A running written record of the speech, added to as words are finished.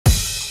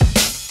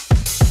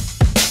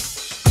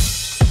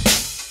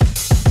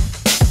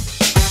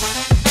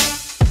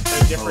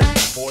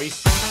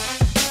voice.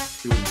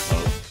 Do it in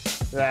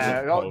post.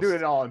 Yeah, don't do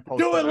it all in post.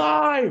 Do it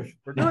live.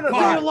 We're doing it Do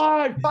live. it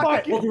live.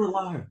 Fuck We'll it. do it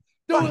live.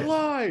 Do it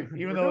live.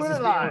 Even though this is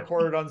being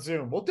recorded on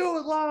Zoom. We'll do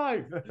it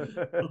live.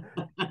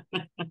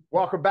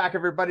 Welcome back,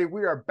 everybody.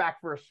 We are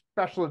back for a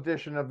special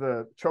edition of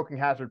the Choking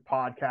Hazard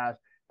podcast.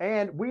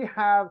 And we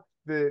have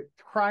the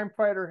crime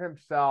fighter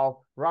himself,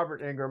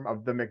 Robert Ingram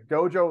of the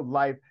McDojo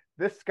Life.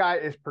 This guy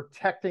is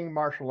protecting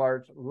martial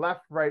arts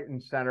left, right,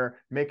 and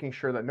center, making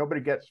sure that nobody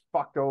gets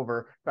fucked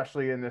over,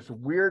 especially in this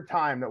weird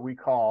time that we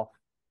call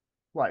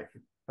life.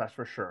 That's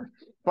for sure.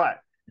 But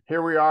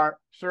here we are,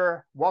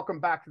 sir. Welcome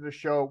back to the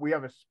show. We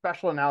have a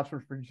special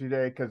announcement for you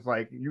today because,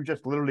 like, you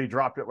just literally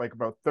dropped it like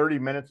about 30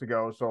 minutes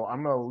ago. So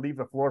I'm going to leave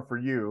the floor for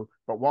you.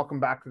 But welcome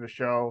back to the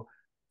show.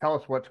 Tell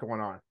us what's going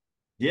on.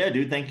 Yeah,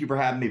 dude. Thank you for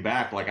having me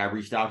back. Like, I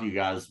reached out to you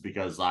guys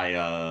because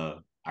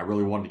I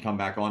really wanted to come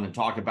back on and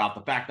talk about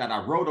the fact that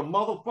I wrote a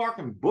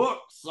motherfucking book,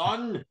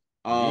 son.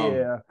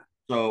 Yeah.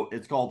 So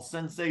it's called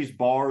Sensis,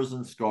 Bars,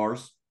 and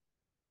Scars.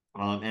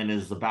 And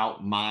is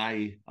about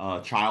my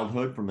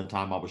childhood from the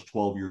time I was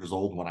 12 years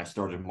old when I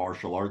started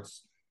martial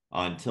arts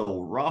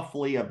until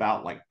roughly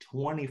about like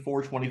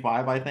 24,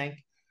 25, I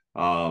think.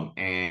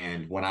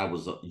 And when I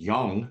was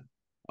young,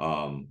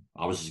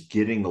 I was just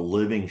getting the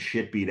living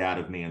shit beat out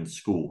of me in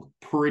school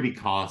pretty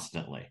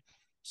constantly.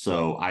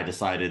 So I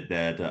decided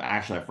that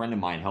actually a friend of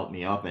mine helped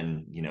me up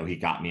and, you know, he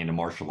got me into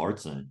martial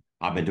arts and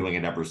I've been doing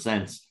it ever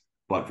since.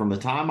 But from the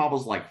time I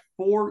was like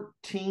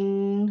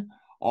 14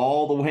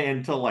 all the way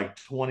until like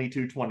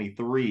 22,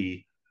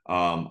 23,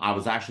 I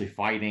was actually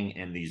fighting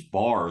in these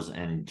bars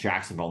in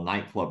Jacksonville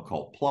nightclub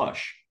called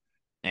Plush.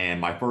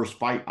 And my first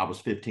fight, I was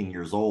 15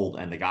 years old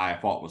and the guy I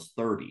fought was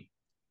 30.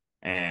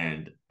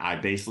 And I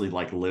basically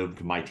like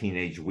lived my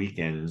teenage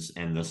weekends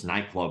in this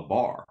nightclub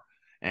bar.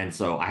 And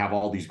so I have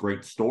all these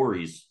great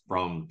stories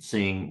from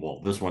seeing,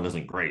 well, this one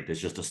isn't great,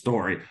 it's just a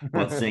story,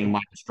 but seeing my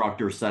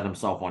instructor set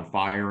himself on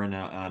fire in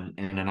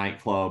a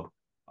nightclub,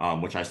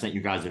 which I sent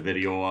you guys a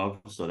video of.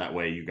 So that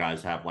way you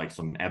guys have like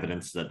some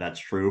evidence that that's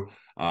true.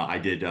 I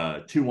did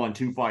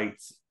 2-on-2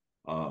 fights.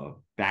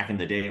 Back in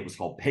the day, it was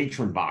called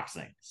patron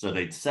boxing. So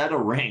they'd set a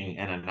ring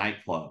in a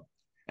nightclub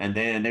and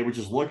then they would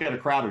just look at a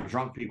crowd of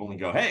drunk people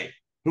and go, hey,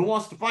 who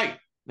wants to fight?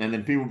 And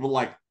then people would be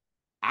like,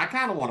 I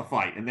kind of want to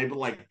fight. And they'd be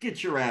like,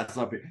 get your ass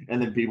up here.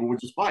 And then people would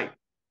just fight.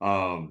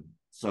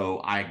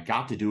 So I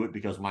got to do it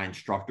because my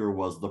instructor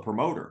was the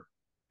promoter.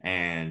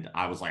 And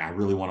I was like, I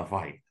really want to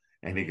fight.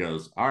 And he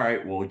goes, all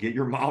right, well, get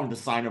your mom to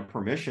sign a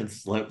permission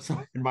slip.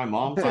 So my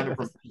mom signed a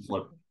permission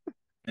slip.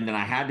 And then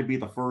I had to be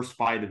the first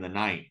fight of the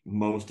night,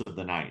 most of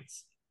the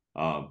nights,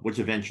 which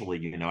eventually,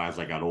 you know, as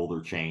I got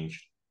older,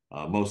 changed,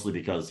 mostly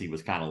because he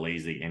was kind of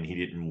lazy and he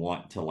didn't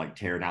want to like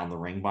tear down the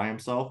ring by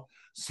himself.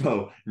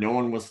 So no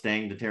one was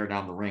staying to tear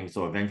down the ring.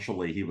 So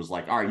eventually he was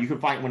like, all right, you can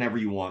fight whenever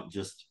you want,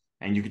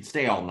 and you could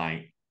stay all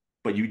night,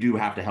 but you do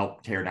have to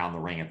help tear down the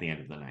ring at the end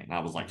of the night. And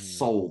I was like,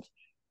 sold.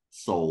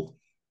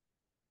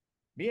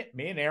 Me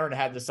and Aaron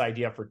had this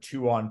idea for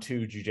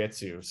 2-on-2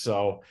 jiu-jitsu.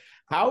 So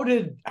how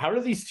do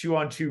these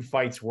 2-on-2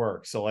 fights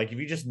work? So like if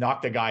you just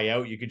knocked a guy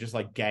out, you could just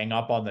like gang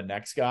up on the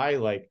next guy,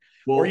 like,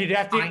 well, or you'd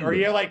have to, or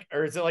you're like,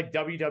 or is it like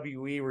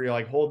WWE where you're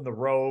like holding the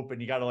rope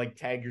and you got to like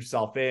tag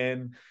yourself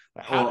in?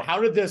 How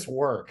did this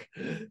work?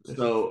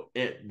 So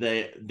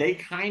they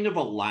kind of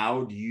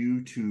allowed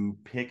you to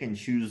pick and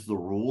choose the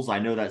rules. I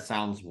know that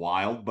sounds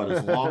wild, but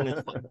as long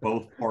as like,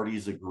 both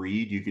parties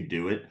agreed, you could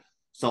do it.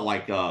 So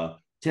like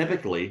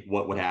typically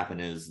what would happen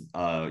is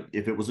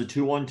if it was a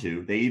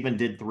 2-on-2, they even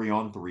did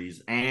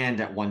 3-on-3s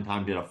and at one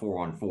time did a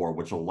 4-on-4,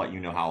 which will let you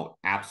know how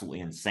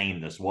absolutely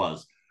insane this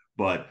was.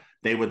 But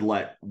they would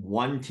let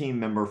one team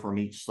member from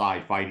each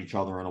side fight each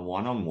other in a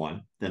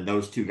 1-on-1. Then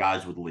those two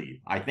guys would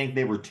leave. I think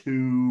they were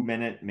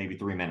 2-minute, maybe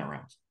 3-minute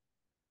rounds.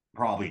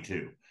 Probably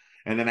 2.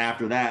 And then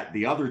after that,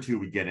 the other 2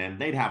 would get in.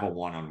 They'd have a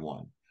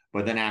 1-on-1.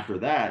 But then after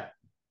that,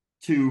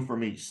 2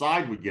 from each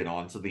side would get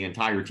on. So the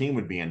entire team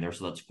would be in there.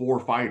 So that's 4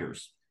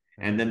 fighters.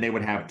 And then they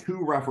would have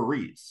 2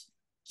 referees.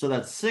 So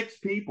that's 6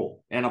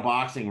 people in a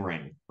boxing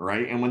ring,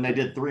 right? And when they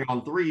did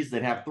 3-on-3s,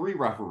 they'd have 3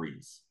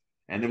 referees.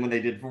 And then when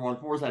they did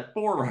 4-on-4s, had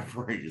 4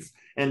 referees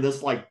in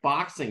this like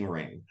boxing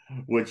ring,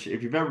 which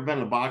if you've ever been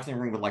in a boxing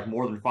ring with like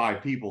more than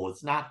 5 people,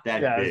 it's not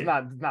that big. It's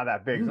not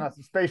that big. The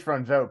space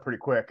runs out pretty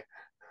quick.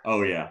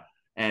 Oh yeah.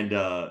 And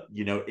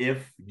you know,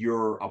 if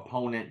your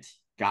opponent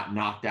got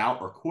knocked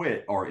out or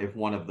quit, or if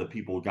one of the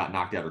people got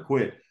knocked out or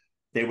quit,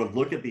 they would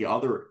look at the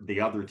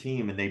other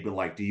team and they'd be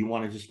like, do you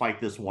want to just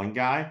fight this one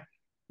guy?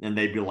 And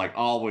they'd be like,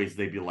 always,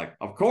 they'd be like,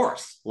 of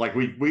course. Like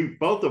we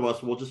both of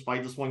us will just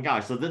fight this one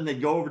guy. So then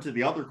they'd go over to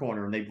the other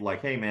corner and they'd be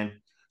like, hey man,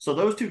 so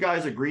those 2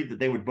 guys agreed that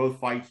they would both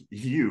fight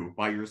you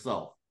by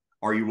yourself.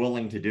 Are you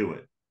willing to do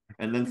it?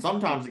 And then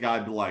sometimes the guy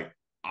would be like,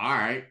 all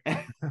right.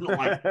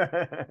 Like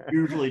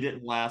usually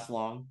didn't last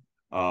long.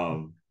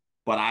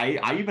 But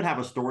I even have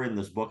a story in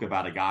this book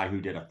about a guy who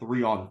did a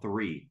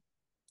 3-on-3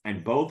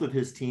 and both of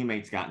his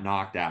teammates got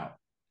knocked out.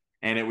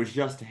 And it was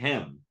just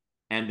him.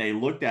 And they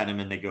looked at him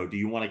and they go, "Do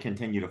you want to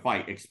continue to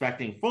fight?"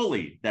 Expecting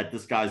fully that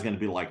this guy's going to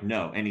be like,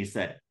 "No." And he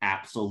said,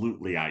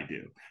 "Absolutely, I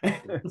do."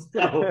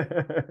 So,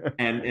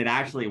 and it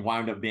actually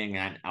wound up being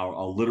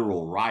a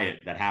literal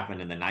riot that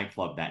happened in the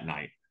nightclub that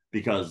night,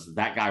 because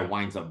that guy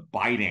winds up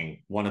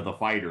biting one of the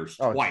fighters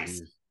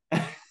twice.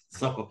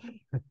 So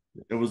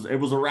it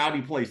was a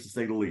rowdy place, to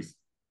say the least.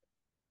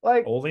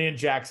 Like, only in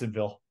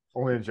Jacksonville.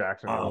 Only in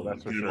Jacksonville,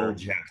 that's for sure. Old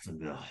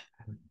Jacksonville.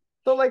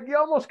 So like you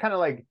almost kind of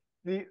like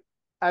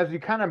as you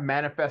kind of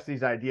manifest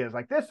these ideas,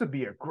 like this would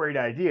be a great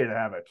idea to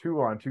have a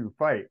 2-on-2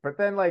 fight. But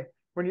then like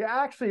when you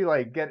actually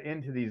like get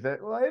into these,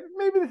 well,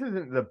 maybe this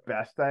isn't the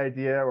best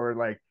idea, or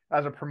like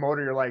as a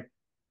promoter, you're like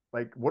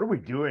what are we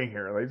doing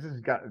here? Like this has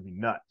got to be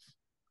nuts.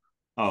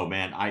 Oh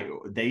man,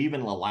 they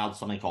even allowed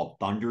something called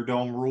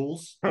Thunderdome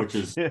rules, which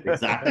is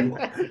exactly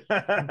what.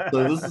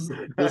 So this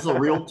is a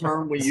real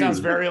term we use. Sounds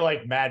very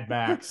like Mad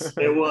Max.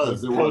 It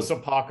was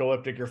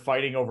post-apocalyptic. You're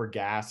fighting over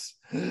gas.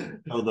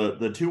 So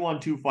the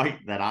 2-on-2 fight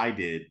that I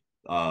did,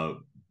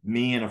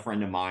 me and a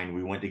friend of mine,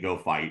 we went to go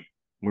fight.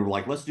 We were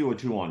like, let's do a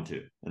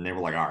 2-on-2, and they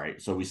were like, all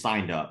right. So we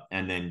signed up,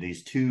 and then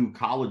these two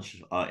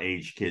college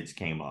age kids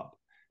came up,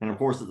 and of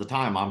course at the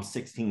time I'm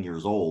 16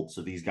 years old,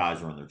 so these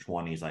guys are in their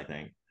 20s, I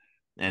think.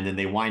 And then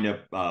they wind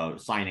up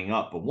signing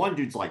up. But one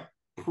dude's like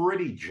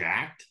pretty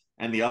jacked,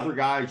 and the other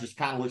guy just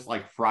kind of looks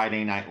like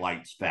Friday Night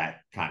Lights fat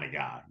kind of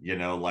guy,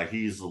 like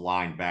he's a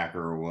linebacker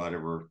or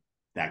whatever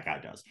that guy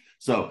does.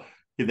 So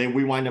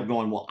we wind up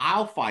going, well,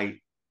 I'll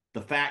fight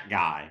the fat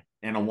guy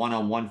in a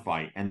 1-on-1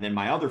 fight, and then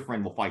my other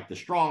friend will fight the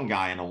strong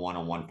guy in a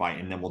 1-on-1 fight,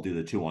 and then we'll do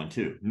the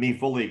 2-on-2. Me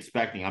fully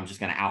expecting I'm just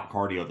going to out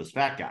cardio this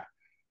fat guy.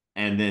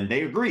 And then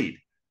they agreed.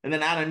 And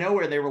then out of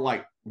nowhere, they were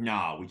like,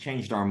 "No, we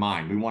changed our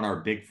mind. We want our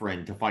big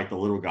friend to fight the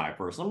little guy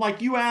first." I'm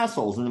like, "You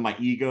assholes." And then my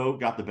ego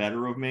got the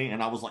better of me.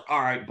 And I was like, all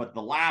right, but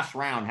the last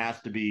round has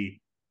to be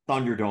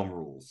Thunderdome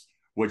rules,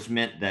 which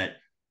meant that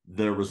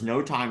there was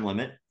no time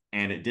limit,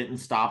 and it didn't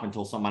stop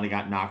until somebody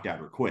got knocked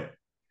out or quit.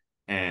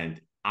 And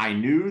I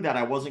knew that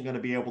I wasn't going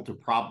to be able to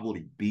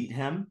probably beat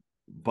him,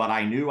 but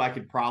I knew I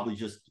could probably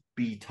just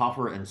be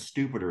tougher and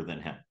stupider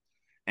than him.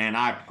 And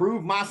I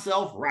proved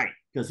myself right,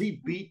 because he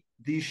beat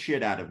the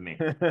shit out of me.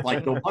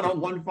 Like the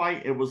 1-on-1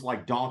 fight, it was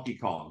like Donkey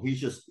Kong.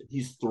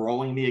 He's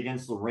throwing me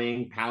against the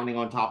ring, pounding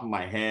on top of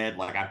my head.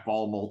 Like I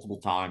fall multiple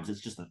times. It's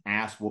just an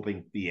ass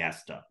whooping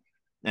fiesta.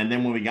 And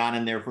then when we got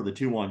in there for the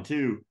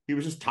 2-on-2, he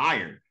was just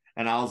tired.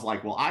 And I was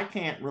like, well, I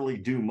can't really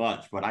do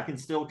much, but I can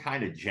still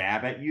kind of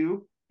jab at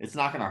you. It's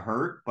not going to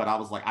hurt, but I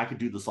was like, I could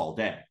do this all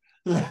day.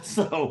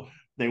 So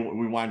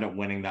we wind up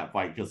winning that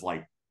fight because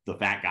like the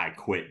fat guy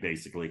quit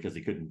basically because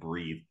he couldn't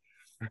breathe.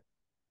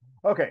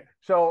 Okay,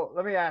 so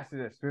let me ask you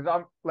this, because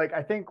I'm like,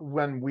 I think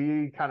when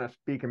we kind of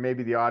speak, and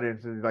maybe the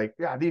audience is like,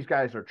 yeah, these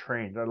guys are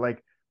trained.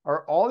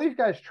 Are all these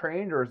guys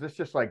trained, or is this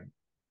just like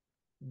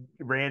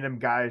random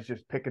guys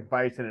just picking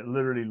fights, and it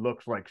literally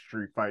looks like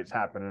street fights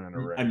happening in a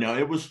ring? No,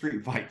 it was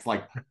street fights.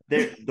 Like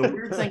the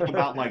weird thing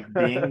about like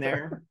being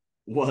there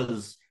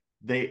was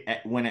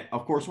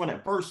when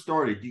it first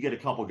started, you get a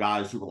couple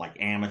guys who were like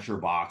amateur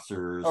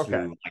boxers who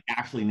like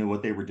actually knew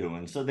what they were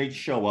doing, so they'd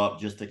show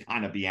up just to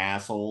kind of be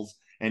assholes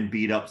and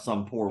beat up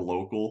some poor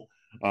local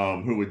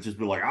who would just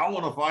be like, I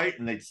want to fight,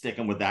 and they'd stick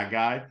him with that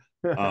guy.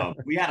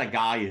 We had a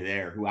guy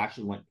there who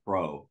actually went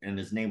pro, and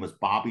his name was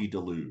Bobby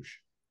Deluge.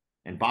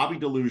 And Bobby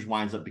Deluge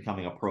winds up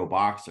becoming a pro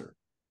boxer.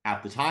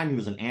 At the time, he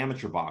was an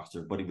amateur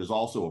boxer, but he was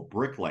also a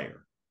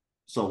bricklayer.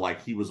 So,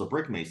 like, he was a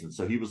brick mason.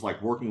 So he was,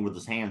 like, working with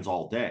his hands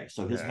all day.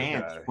 So his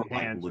hands were,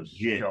 like,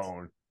 legit.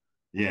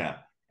 Yeah.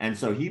 And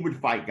so he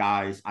would fight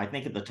guys. I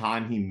think at the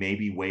time he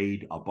maybe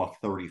weighed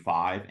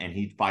 $135, and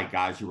he'd fight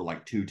guys who were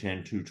like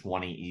 210,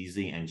 220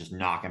 easy and just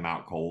knock him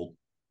out cold.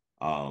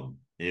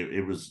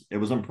 It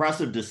was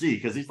impressive to see,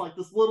 because he's like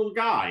this little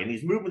guy and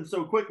he's moving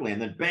so quickly, and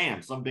then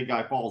bam, some big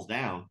guy falls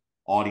down.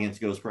 Audience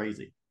goes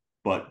crazy.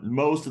 But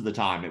most of the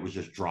time it was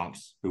just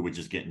drunks who would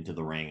just get into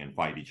the ring and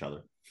fight each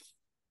other.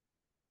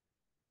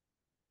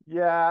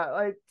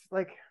 Yeah,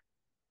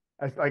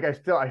 I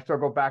still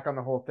go back on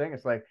the whole thing.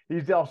 It's like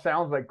these all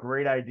sounds like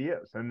great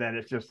ideas, and then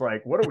it's just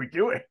like, what are we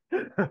doing?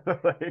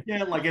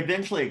 Yeah, like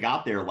eventually it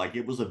got there. Like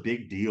it was a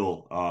big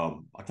deal.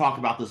 I talk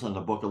about this in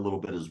the book a little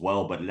bit as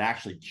well, but it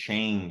actually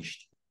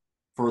changed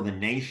for the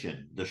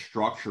nation the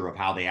structure of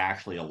how they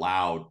actually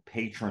allowed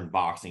patron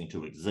boxing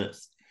to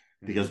exist.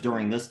 Because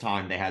during this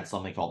time they had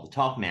something called the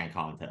Tough Man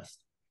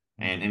Contest.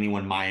 And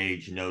anyone my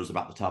age knows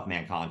about the Tough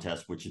Man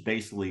Contest, which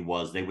basically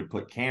was they would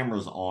put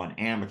cameras on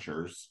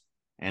amateurs,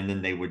 and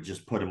then they would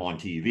just put them on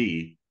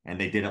TV, and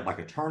they did it like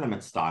a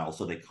tournament style.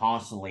 So they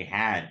constantly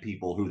had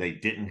people who they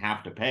didn't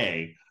have to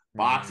pay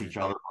box each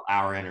other for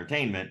our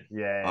entertainment.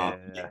 Yeah.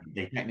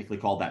 They technically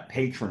called that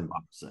patron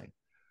boxing.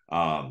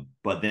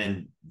 But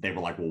then they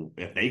were like, well,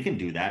 if they can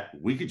do that,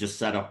 we could just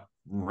set up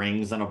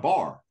rings in a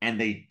bar. And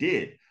they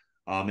did.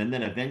 And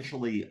then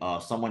eventually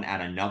someone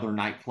at another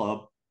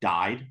nightclub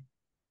died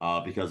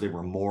because they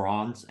were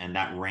morons. And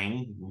that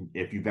ring,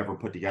 if you've ever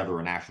put together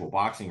an actual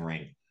boxing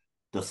ring,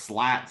 the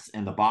slats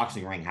in the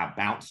boxing ring have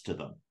bounce to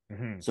them.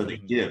 So they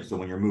give. So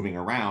when you're moving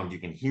around, you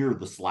can hear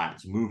the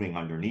slats moving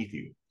underneath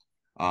you.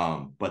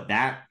 But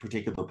that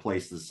particular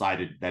place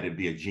decided that it'd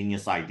be a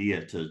genius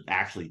idea to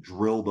actually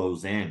drill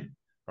those in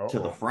to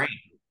the frame.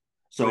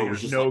 So it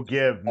was just no like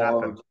give,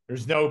 nothing.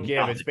 There's no give.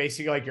 Nothing. It's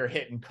basically like you're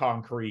hitting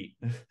concrete.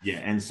 Yeah,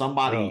 and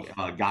somebody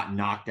got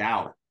knocked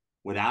out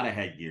without a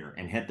headgear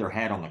and hit their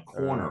head on the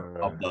corner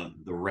of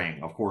the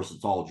ring. Of course,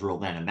 it's all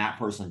drilled in, and that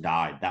person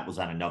died. That was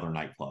at another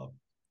nightclub.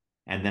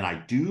 And then I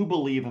do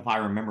believe, if I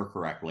remember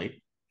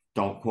correctly,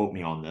 don't quote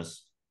me on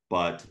this,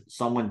 but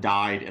someone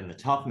died in the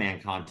Tough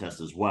Man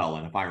contest as well.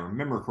 And if I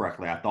remember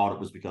correctly, I thought it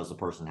was because the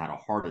person had a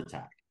heart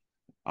attack.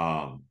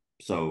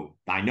 So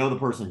I know the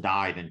person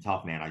died in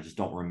Tough Man. I just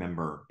don't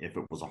remember if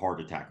it was a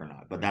heart attack or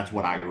not, but that's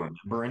what I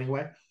remember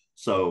anyway.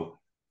 So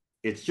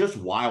it's just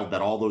wild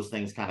that all those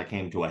things kind of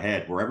came to a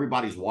head where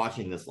everybody's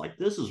watching this like,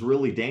 this is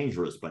really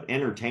dangerous, but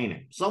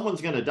entertaining.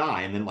 Someone's going to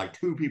die. And then like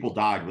 2 people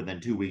died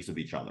within 2 weeks of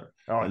each other.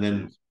 And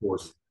then, of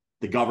course,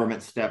 the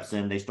government steps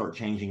in, they start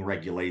changing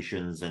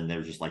regulations, and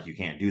they're just like, you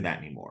can't do that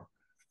anymore.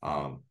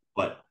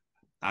 But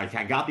I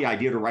got the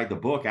idea to write the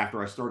book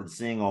after I started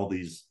seeing all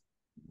these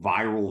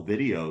viral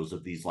videos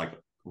of these like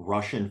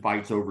Russian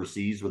fights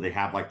overseas where they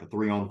have like the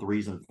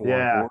 3-on-3s and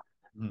 4-on-4.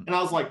 And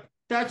I was like,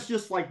 that's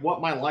just like what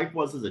my life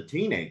was as a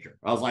teenager.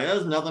 I was like,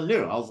 there's nothing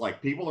new. I was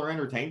like, people are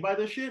entertained by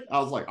this shit. I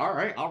was like, all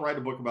right, I'll write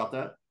a book about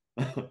that.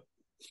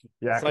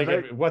 Yeah, it's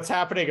like what's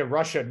happening in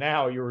Russia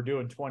now, you were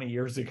doing 20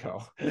 years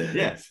ago.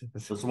 Yes,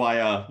 that's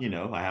why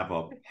I have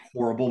a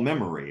horrible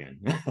memory, and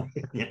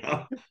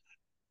I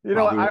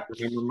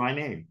remember my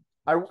name.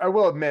 I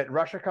will admit,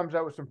 Russia comes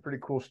out with some pretty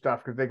cool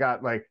stuff because they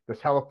got like the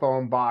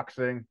telephone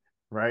boxing,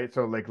 right?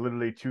 So like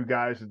literally 2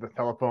 guys at the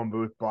telephone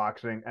booth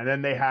boxing, and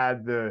then they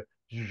had the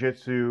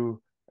jiu-jitsu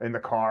in the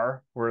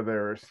car where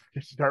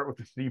they start with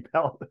the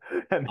seatbelt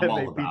and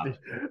then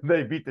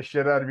they beat the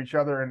shit out of each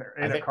other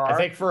in a car. I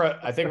think for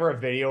a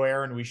video,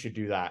 Aaron, we should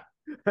do that.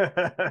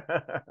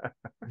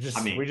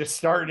 We just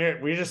start in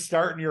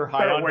your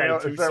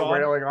Hyundai Tucson.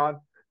 Wailing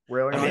on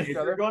if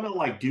you're going to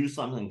like do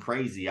something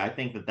crazy, I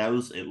think that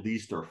those at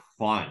least are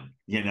fun.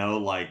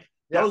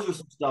 Those are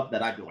some stuff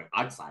that I'd be like,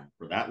 I'd sign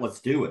for that. Let's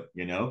do it.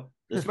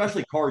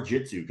 Especially car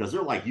jitsu, because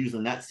they're like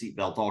using that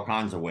seatbelt all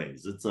kinds of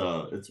ways. It's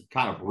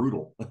kind of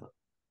brutal.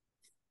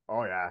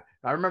 Oh yeah,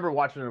 I remember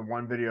watching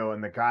one video,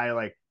 and the guy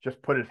like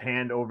just put his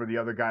hand over the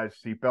other guy's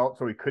seatbelt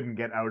so he couldn't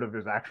get out of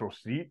his actual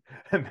seat,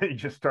 and then he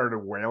just started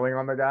wailing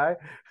on the guy.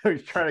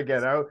 He's trying to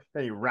get out,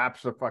 and he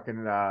wraps the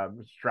fucking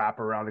strap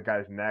around the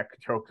guy's neck,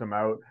 chokes him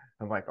out.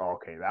 I'm like, oh,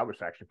 okay, that was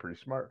actually pretty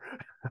smart.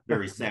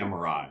 Very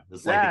samurai.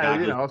 It's like the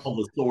guy just pulled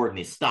the sword and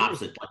he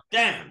stops it. Like,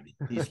 damn,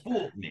 he's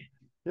fooled me.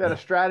 He had a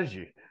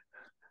strategy.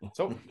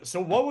 So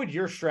what would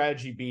your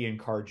strategy be in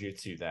car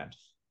jitsu then?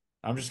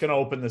 I'm just going to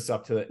open this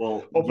up to it.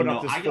 Well,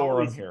 up this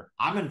forum here.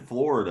 I'm in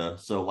Florida,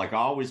 so like I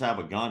always have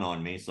a gun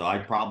on me, so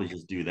I'd probably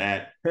just do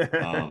that.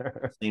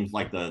 Seems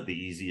like the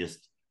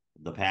easiest,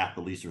 the path,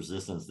 the least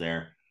resistance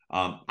there.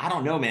 I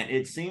don't know, man.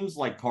 It seems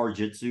like car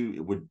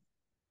jitsu would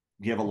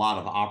give a lot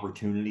of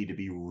opportunity to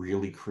be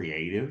really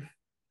creative.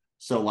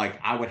 So like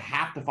I would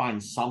have to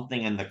find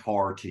something in the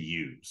car to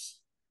use,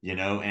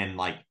 and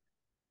like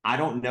I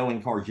don't know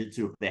in car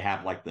jitsu if they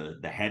have like the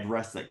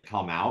headrests that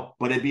come out,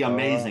 but it'd be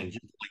amazing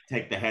just to like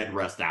take the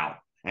headrest out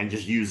and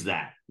just use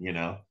that,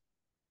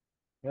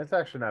 That's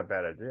actually not a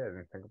bad idea. I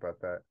didn't think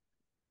about that.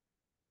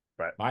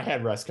 But my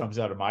headrest comes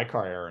out of my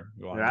car, Aaron.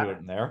 You want to do it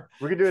in there?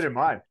 We can do it in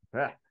mine.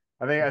 Yeah.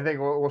 I think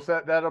we'll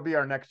set that'll be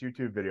our next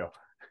YouTube video.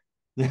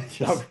 The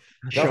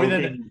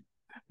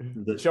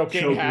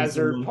choking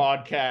hazard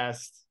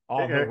podcast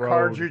on the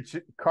road.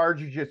 Car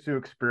jiu-jitsu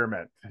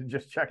experiment.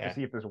 Just check to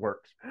see if this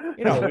works.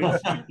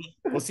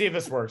 We'll see if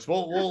this works.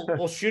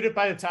 We'll shoot it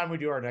by the time we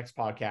do our next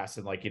podcast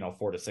in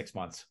 4 to 6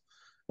 months.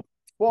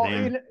 Well,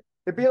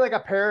 it'd be like a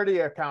parody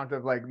account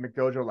of like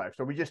McDojo Life.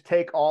 So we just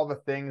take all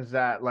the things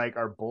that like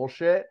are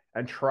bullshit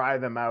and try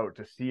them out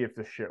to see if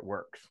the shit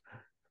works.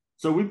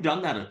 So we've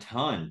done that a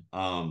ton.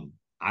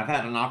 I've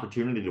had an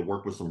opportunity to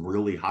work with some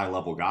really high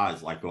level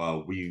guys. Like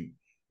we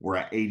were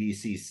at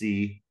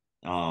ADCC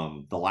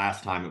the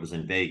last time it was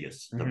in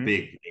Vegas, the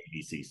big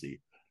ADCC.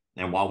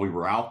 And while we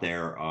were out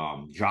there,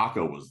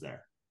 Jocko was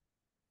there.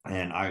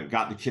 And I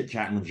got to chit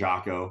chatting with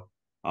Jocko,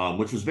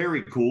 which was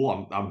very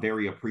cool. I'm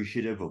very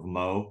appreciative of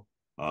Mo.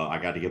 I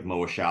got to give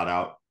Mo a shout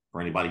out.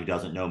 For anybody who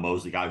doesn't know,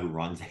 Mo's the guy who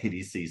runs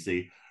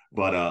ADCC.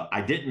 But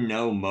I didn't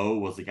know Mo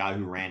was the guy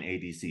who ran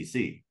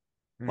ADCC.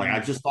 Like,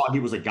 I just thought he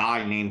was a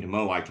guy named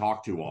Mo I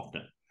talked to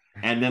often.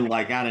 And then,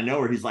 like, out of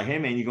nowhere, he's like, hey,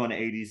 man, you going to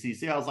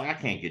ADCC? I was like, I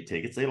can't get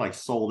tickets. They, like,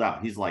 sold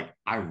out. He's like,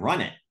 I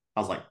run it. I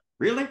was like,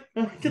 really?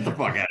 Get the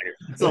fuck out of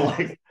here. So,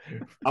 like,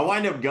 I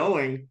wind up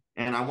going,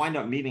 and I wind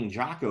up meeting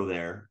Jocko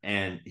there.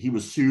 And he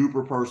was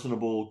super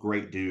personable,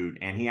 great dude.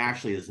 And he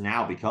actually is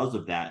now, because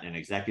of that, an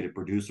executive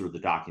producer of the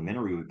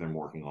documentary we've been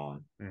working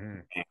on.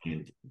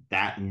 And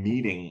that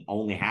meeting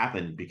only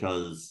happened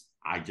because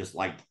I just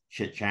liked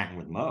chit-chatting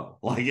with Mo.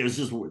 Like, it was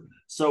just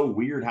so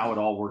weird how it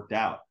all worked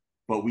out.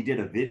 But we did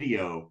a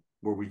video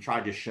where we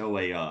tried to show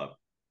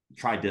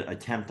tried to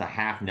attempt a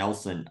half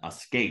Nelson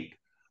escape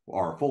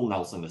or full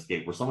Nelson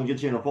escape, where someone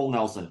gets you in a full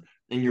Nelson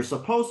and you're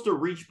supposed to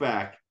reach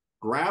back,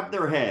 grab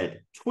their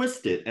head,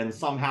 twist it, and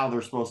somehow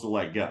they're supposed to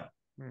let go.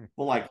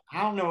 Well, like,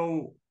 I don't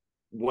know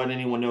what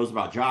anyone knows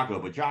about Jocko,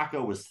 but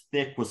Jocko was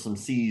thick with some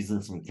C's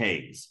and some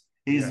K's.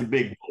 He's a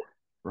big boy,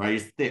 right?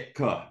 He's thick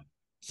cut.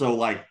 So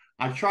like,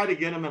 I try to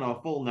get him in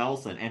a full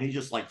Nelson and he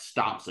just like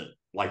stops it.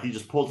 Like, he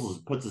just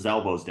puts his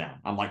elbows down.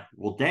 I'm like,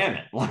 well, damn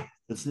it. Like,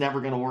 it's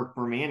never going to work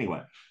for me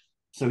anyway.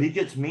 So he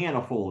gets me in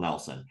a full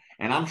Nelson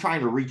and I'm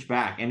trying to reach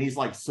back and he's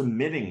like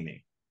submitting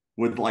me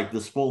with like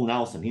this full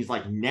Nelson. He's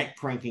like neck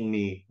cranking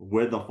me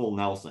with a full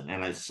Nelson.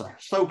 And it's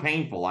so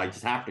painful. I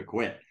just have to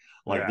quit.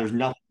 Like, there's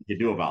nothing you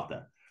can do about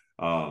that.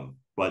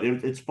 But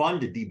it's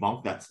fun to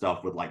debunk that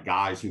stuff with like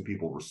guys who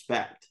people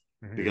respect,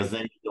 because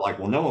then you're like,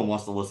 well, no one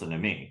wants to listen to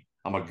me.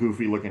 I'm a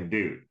goofy looking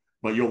dude,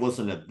 but you'll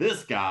listen to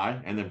this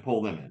guy and then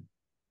pull them in.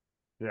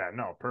 Yeah,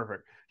 no,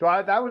 perfect. So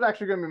that was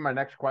actually going to be my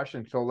next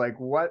question. So like,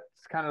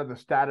 what's kind of the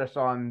status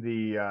on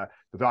the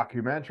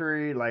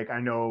documentary? Like, I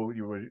know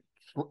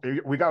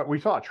we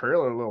saw a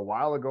trailer a little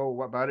while ago.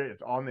 What about it?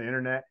 It's on the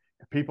internet.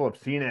 People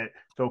have seen it.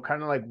 So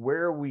kind of like,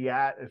 where are we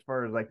at as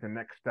far as like the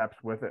next steps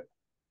with it?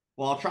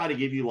 Well, I'll try to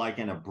give you like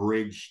an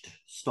abridged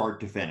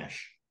start to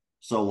finish.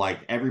 So like,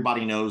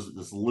 everybody knows that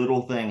this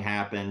little thing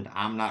happened.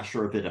 I'm not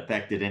sure if it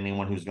affected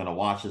anyone who's going to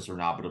watch this or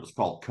not, but it was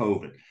called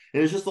COVID. It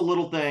was just a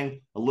little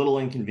thing, a little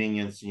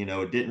inconvenience. You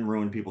know, it didn't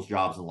ruin people's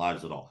jobs and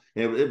lives at all.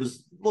 It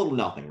was little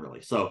nothing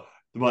really. So,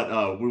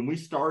 but when we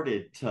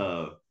started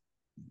to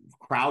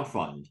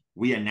crowdfund,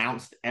 we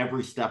announced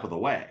every step of the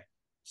way.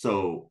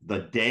 So the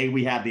day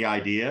we had the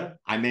idea,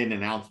 I made an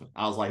announcement.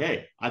 I was like,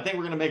 hey, I think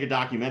we're going to make a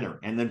documentary.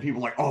 And then people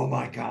were like, oh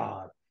my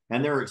God.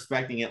 And they're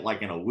expecting it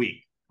like in a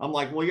week. I'm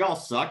like, well, y'all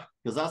suck,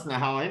 because that's not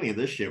how any of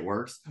this shit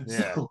works.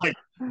 Yeah. So like,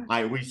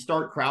 we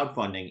start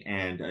crowdfunding,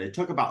 and it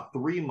took about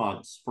 3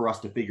 months for us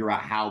to figure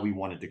out how we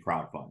wanted to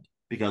crowdfund,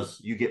 because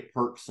you get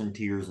perks and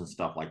tiers and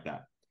stuff like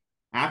that.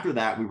 After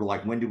that, we were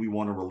like, when do we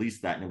want to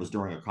release that? And it was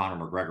during a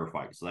Conor McGregor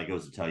fight. So that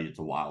goes to tell you it's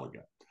a while ago.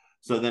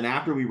 So then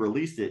after we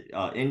released it,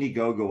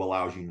 Indiegogo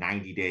allows you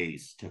 90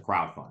 days to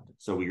crowdfund.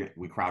 So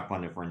we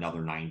crowdfunded for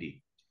another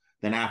 90.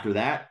 Then after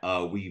that,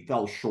 we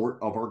fell short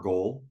of our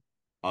goal.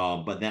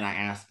 But then I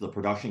asked the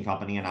production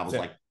company, and I was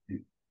like,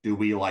 do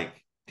we like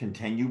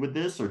continue with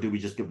this, or do we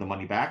just give the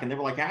money back? And they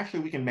were like,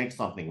 actually, we can make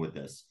something with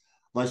this.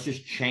 Let's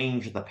just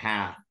change the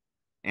path.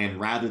 And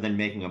rather than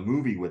making a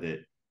movie with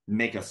it,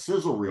 make a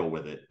sizzle reel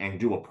with it and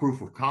do a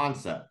proof of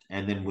concept.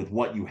 And then with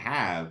what you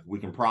have, we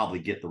can probably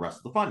get the rest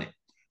of the funding.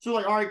 So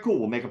like, all right, cool,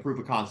 we'll make a proof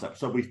of concept.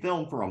 So we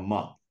filmed for a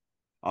month.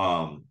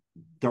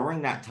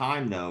 During that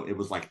time, though, it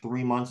was like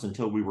 3 months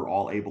until we were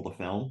all able to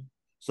film.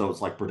 So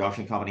it's like,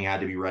 production company had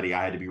to be ready.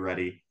 I had to be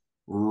ready.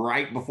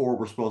 Right before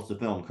we're supposed to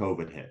film,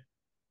 COVID hit.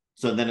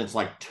 So then it's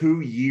like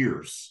 2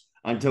 years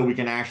until we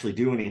can actually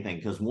do anything.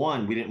 Because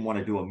one, we didn't want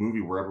to do a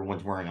movie where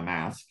everyone's wearing a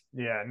mask.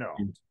 Yeah, no.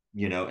 And,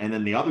 you know, and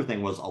then the other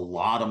thing was, a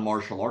lot of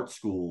martial arts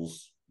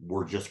schools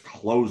were just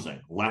closing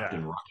left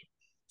and right.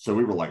 So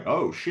we were like,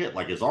 oh shit,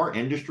 like, is our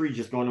industry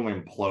just going to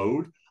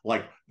implode?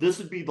 Like, this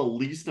would be the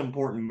least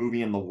important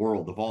movie in the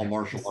world if all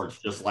martial arts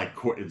just like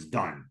quit, it's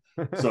done.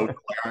 So like,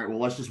 all right, well,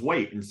 let's just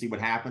wait and see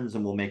what happens,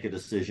 and we'll make a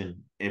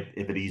decision if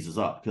it eases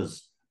up.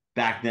 Because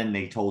back then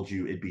they told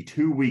you it'd be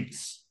 2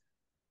 weeks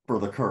for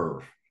the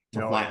curve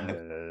to flatten the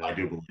curve, I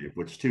do believe,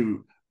 which is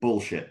too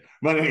bullshit.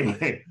 But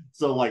anyway,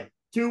 so like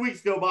 2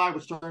 weeks go by,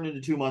 which turned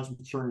into 2 months,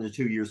 which turned into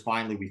 2 years.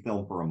 Finally, we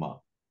filmed for a month.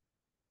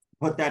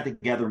 Put that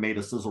together, made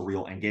a sizzle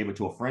reel, and gave it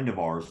to a friend of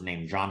ours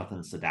named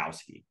Jonathan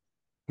Sadowski,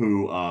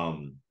 who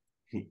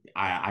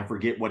I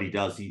forget what he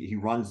does. He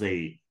runs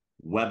a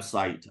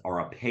website or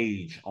a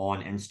page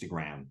on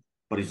Instagram,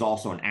 but he's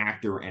also an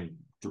actor and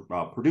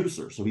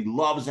producer. So he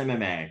loves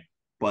MMA,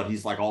 but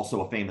he's like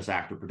also a famous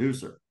actor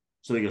producer.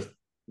 So he goes,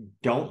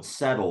 don't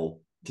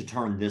settle to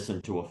turn this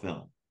into a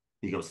film.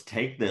 He goes,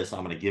 take this.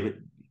 I'm going to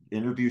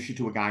introduce you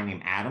to a guy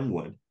named Adam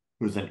Wood,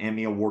 who's an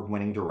Emmy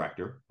award-winning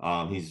director.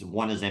 He's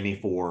won his Emmy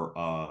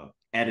for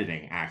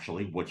editing,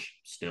 actually, which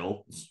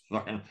still,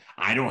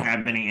 I don't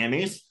have many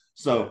Emmys.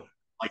 So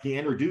like, he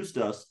introduced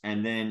us,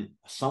 and then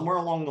somewhere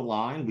along the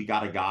line, we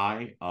got a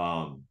guy,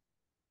 I'm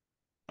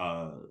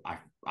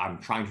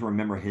trying to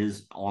remember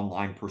his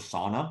online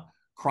persona,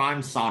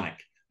 Crime Sonic.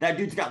 That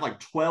dude's got like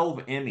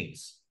 12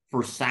 Emmys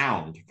for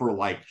sound for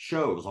like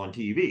shows on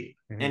TV.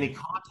 And he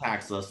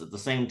contacts us at the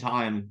same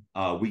time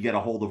we get a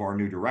hold of our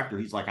new director.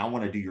 He's like, I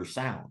want to do your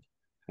sound.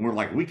 And we're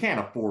like, we can't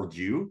afford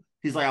you.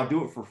 He's like, I'll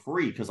do it for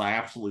free because I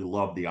absolutely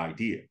love the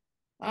idea.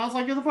 And I was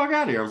like, get the fuck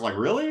out of here. I was like,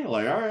 really?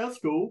 Like, all right, that's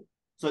cool.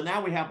 So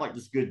now we have like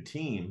this good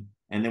team.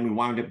 And then we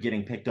wound up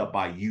getting picked up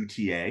by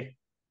UTA,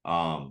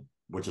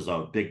 which is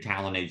a big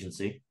talent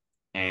agency.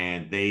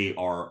 And they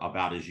are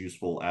about as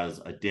useful as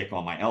a dick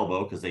on my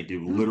elbow, because they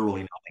do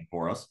literally nothing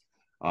for us.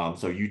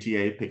 So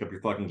UTA, pick up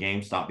your fucking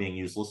game, stop being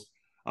useless.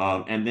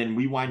 And then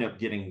we wind up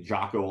getting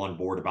Jocko on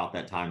board about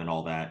that time and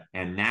all that.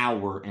 And now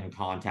we're in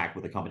contact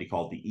with a company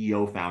called the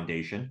EO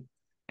Foundation,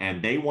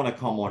 and they want to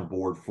come on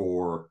board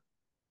for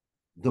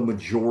the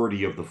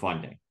majority of the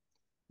funding.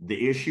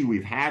 The issue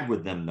we've had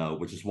with them, though,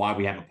 which is why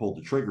we haven't pulled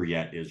the trigger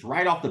yet, is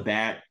right off the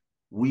bat,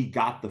 we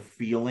got the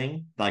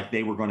feeling like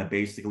they were going to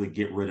basically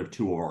get rid of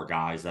 2 of our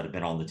guys that have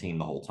been on the team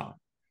the whole time.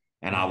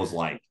 And I was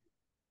like,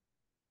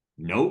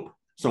 nope.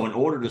 So in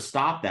order to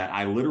stop that,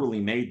 I literally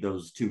made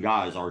those 2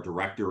 guys, our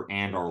director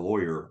and our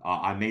lawyer,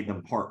 I made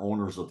them part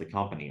owners of the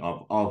company,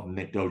 of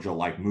McDojo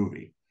Life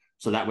Movie.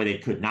 So that way they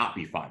could not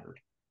be fired.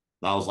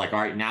 I was like, all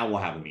right, now we'll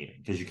have a meeting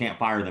because you can't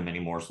fire them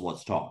anymore. So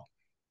let's talk.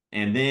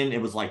 And then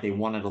it was like they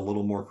wanted a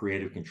little more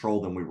creative control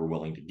than we were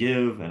willing to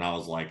give. And I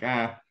was like,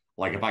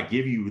 like if I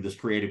give you this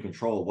creative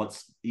control,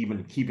 what's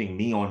even keeping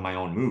me on my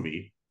own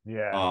movie?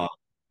 Yeah.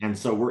 And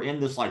so we're in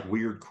this like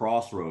weird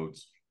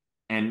crossroads.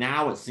 And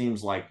now it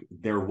seems like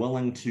they're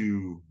willing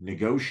to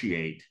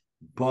negotiate,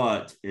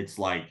 but it's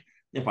like,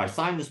 if I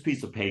sign this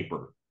piece of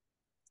paper,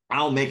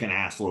 I'll make an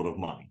assload of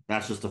money.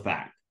 That's just a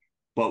fact.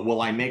 But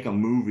will I make a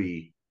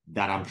movie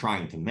that I'm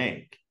trying to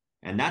make?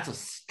 And that's a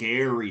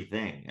scary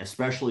thing,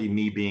 especially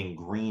me being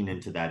green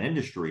into that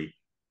industry.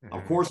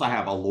 Of course, I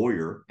have a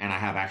lawyer, and I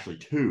have actually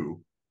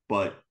 2,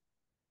 but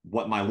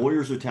what my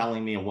lawyers are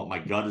telling me and what my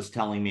gut is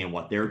telling me and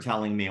what they're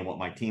telling me and what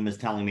my team is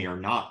telling me are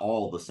not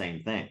all the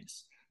same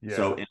things. Yeah.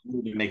 So in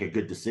order to make a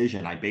good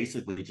decision, I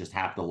basically just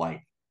have to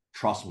like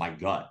trust my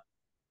gut.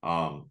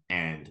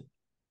 And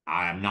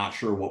I'm not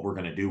sure what we're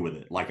going to do with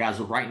it. Like as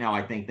of right now,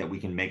 I think that we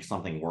can make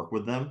something work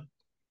with them.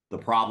 The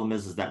problem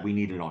is that we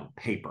need it on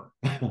paper.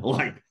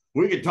 Like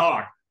we could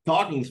talk,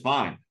 talking's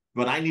fine,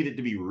 but I need it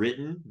to be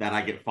written that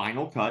I get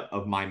final cut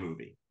of my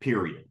movie,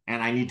 period.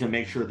 And I need to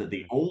make sure that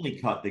the only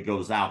cut that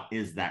goes out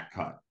is that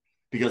cut,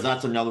 because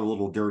that's another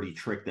little dirty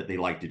trick that they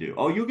like to do.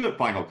 Oh, you get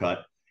final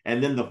cut,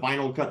 and then the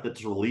final cut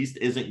that's released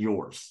isn't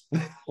yours.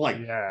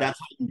 Like that's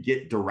how you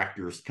get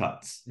director's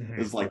cuts.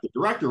 It's like the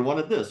director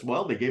wanted this.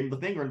 Well, they gave him the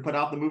finger and put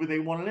out the movie they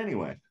wanted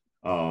anyway.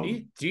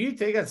 Do you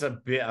think that's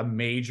a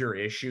major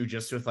issue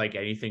just with like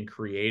anything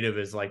creative,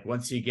 is like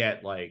once you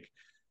get like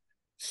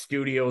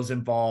studios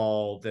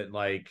involved and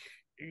like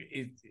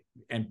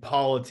and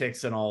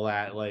politics and all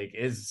that, like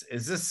is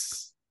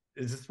this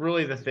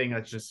really the thing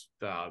that just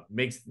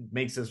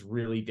makes this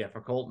really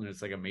difficult, and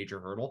it's like a major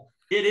hurdle?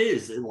 It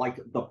is. Like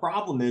the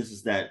problem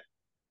is that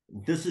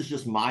this is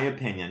just my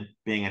opinion,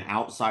 being an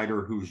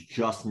outsider who's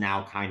just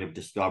now kind of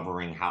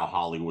discovering how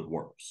Hollywood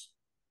works.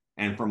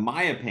 And from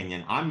my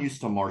opinion, I'm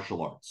used to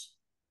martial arts.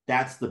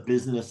 That's the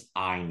business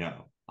I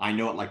know. I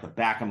know it like the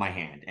back of my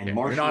hand. And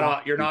you're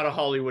not a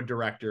Hollywood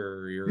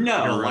director.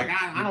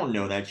 I don't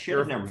know that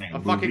shit. You're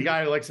a fucking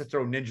guy who likes to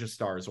throw ninja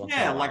stars once in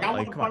a while. Like I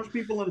want to punch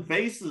people in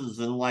faces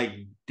and like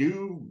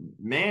do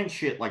man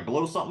shit, like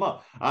blow something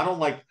up. I don't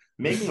like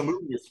making a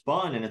movie is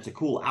fun and it's a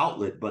cool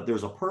outlet, but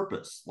there's a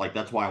purpose. Like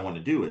that's why I want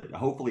to do it.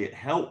 Hopefully it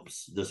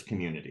helps this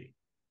community.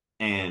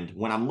 And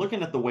when I'm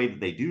looking at the way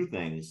that they do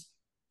things,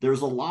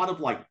 there's a lot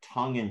of like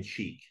tongue in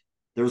cheek.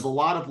 There's a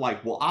lot of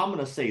like, well, I'm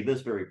going to say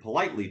this very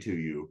politely to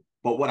you,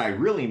 but what I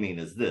really mean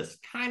is this.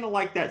 Kind of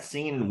like that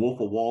scene in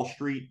Wolf of Wall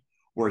Street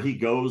where he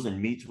goes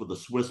and meets with a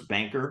Swiss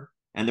banker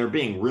and they're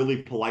being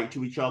really polite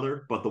to each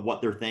other, but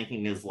what they're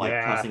thinking is like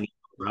cussing each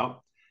other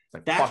out.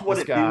 Like, that's what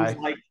it feels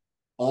like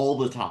all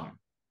the time.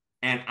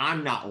 And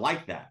I'm not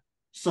like that.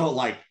 So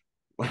like,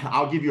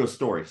 I'll give you a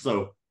story.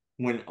 So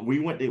when we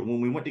went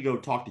to go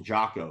talk to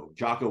Jocko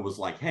was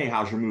like, hey,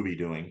 how's your movie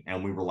doing?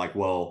 And we were like,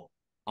 well,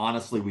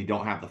 honestly, we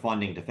don't have the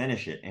funding to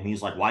finish it. And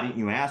he's like, why didn't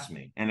you ask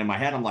me? And in my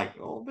head, I'm like,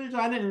 oh, bitch,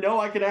 I didn't know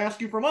I could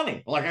ask you for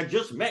money. Like, I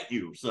just met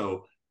you.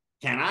 So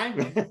can I?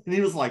 And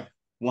he was like,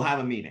 we'll have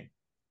a meeting.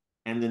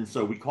 And then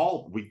so we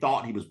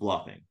thought he was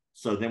bluffing.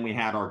 So then we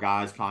had our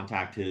guys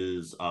contact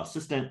his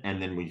assistant,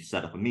 and then we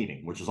set up a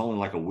meeting, which is only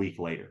like a week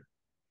later.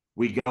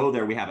 We go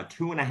there, we have a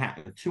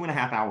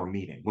 2.5 hour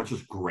meeting, which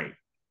was great.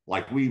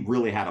 Like we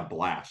really had a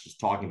blast just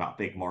talking about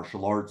fake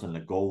martial arts and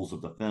the goals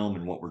of the film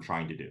and what we're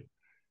trying to do.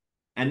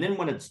 And then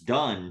when it's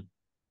done,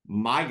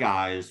 my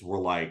guys were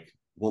like,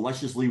 well, let's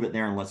just leave it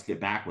there and let's get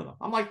back with him.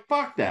 I'm like,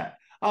 fuck that.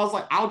 I was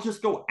like, I'll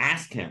just go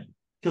ask him.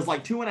 Because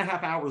like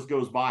 2.5 hours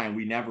goes by and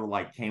we never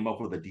like came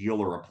up with a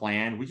deal or a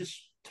plan. We just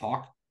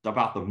talked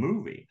about the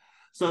movie.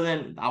 So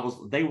then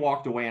they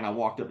walked away and I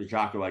walked up to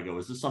Jocko. I go,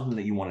 is this something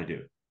that you want to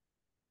do?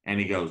 And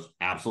he goes,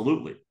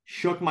 absolutely.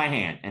 Shook my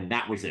hand, and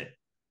that was it.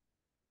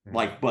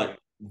 Like, but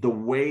the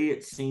way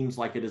it seems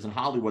like it is in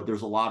Hollywood,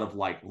 there's a lot of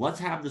like, let's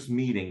have this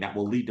meeting that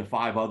will lead to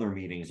 5 other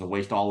meetings and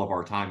waste all of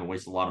our time and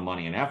waste a lot of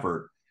money and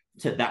effort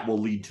that will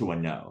lead to a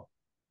no.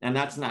 And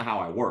that's not how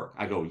I work.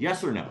 I go,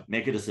 yes or no,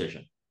 make a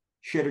decision.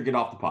 Shit or get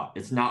off the pot.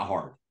 It's not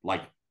hard.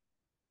 Like,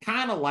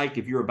 kind of like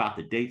if you're about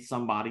to date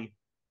somebody,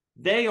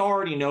 they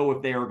already know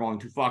if they are going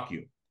to fuck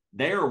you.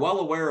 They are well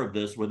aware of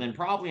this within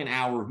probably an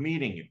hour of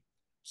meeting you.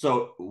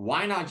 So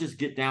why not just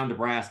get down to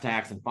brass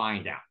tacks and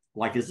find out?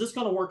 Like, is this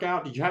going to work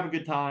out? Did you have a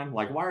good time?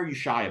 Like, why are you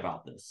shy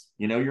about this?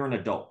 You know, you're an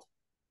adult.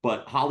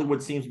 But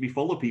Hollywood seems to be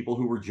full of people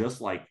who are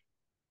just like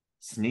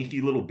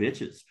sneaky little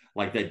bitches,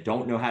 like that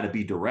don't know how to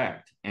be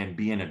direct and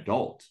be an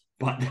adult,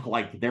 but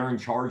like they're in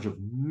charge of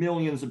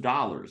millions of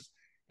dollars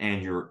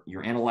and your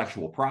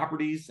intellectual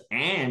properties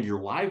and your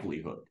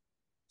livelihood.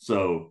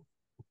 So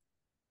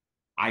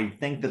I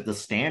think that the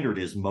standard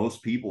is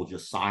most people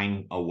just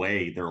sign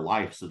away their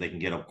life so they can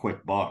get a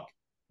quick buck,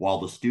 while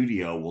the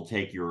studio will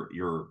take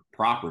your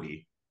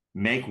property,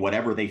 make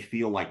whatever they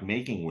feel like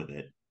making with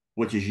it,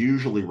 which is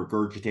usually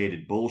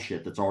regurgitated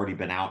bullshit that's already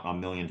been out a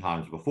million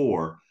times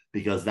before,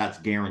 because that's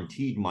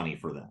guaranteed money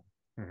for them.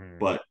 Mm-hmm.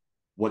 But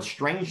what's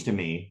strange to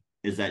me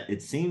is that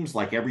it seems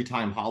like every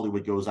time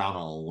Hollywood goes out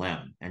on a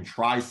limb and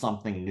tries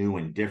something new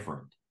and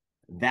different,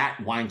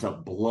 that winds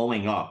up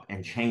blowing up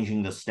and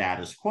changing the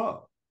status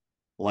quo.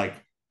 Like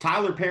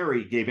Tyler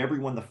Perry gave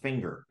everyone the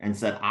finger and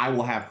said, I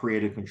will have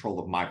creative control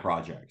of my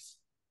projects.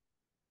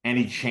 And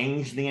he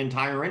changed the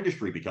entire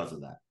industry because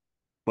of that.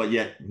 But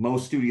yet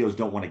most studios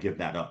don't want to give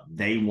that up.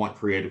 They want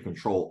creative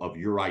control of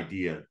your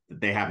idea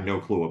that they have no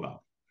clue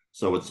about.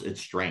 So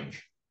it's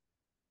strange.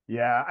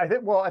 Yeah, I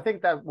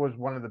think that was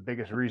one of the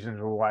biggest reasons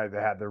why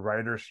they had the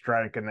writer's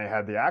strike and they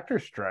had the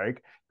actor's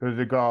strike, because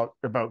they got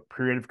about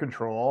creative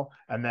control,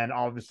 and then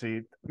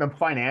obviously the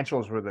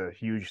financials were the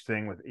huge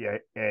thing with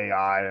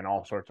AI and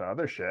all sorts of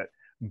other shit.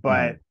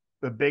 But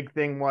the big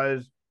thing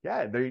was,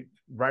 yeah, the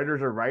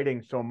writers are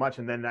writing so much,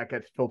 and then that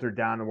gets filtered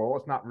down, and well,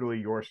 it's not really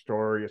your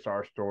story, it's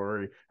our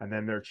story, and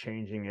then they're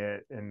changing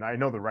it. And I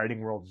know the writing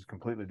world is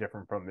completely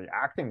different from the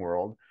acting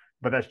world,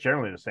 but that's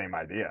generally the same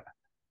idea.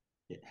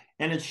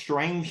 And it's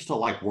strange to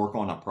like work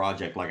on a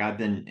project. Like I've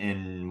been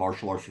in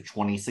martial arts for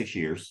 26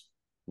 years,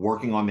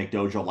 working on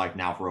McDojo Life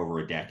now for over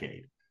a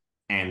decade,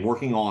 and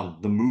working on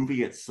the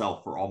movie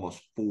itself for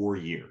almost 4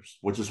 years,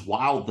 which is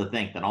wild to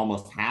think that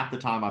almost half the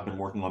time I've been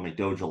working on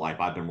McDojo Life,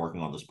 I've been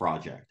working on this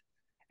project.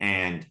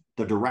 And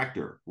the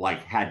director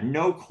like had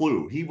no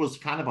clue. He was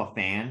kind of a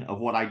fan of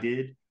what I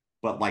did,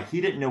 but like he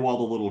didn't know all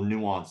the little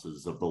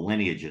nuances of the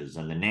lineages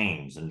and the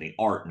names and the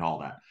art and all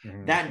that.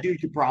 Mm-hmm. That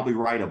dude could probably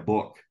write a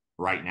book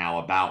right now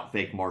about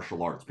fake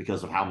martial arts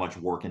because of how much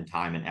work and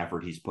time and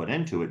effort he's put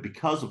into it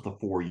because of the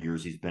 4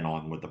 years he's been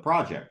on with the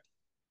project.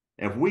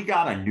 If we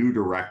got a new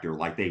director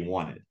like they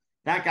wanted,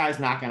 that guy's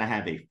not going to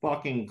have a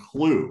fucking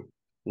clue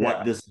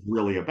what this is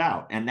really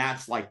about. And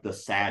that's like the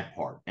sad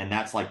part. And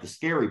that's like the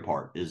scary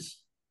part is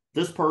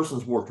this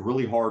person's worked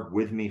really hard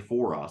with me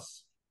for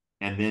us.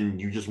 And then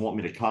you just want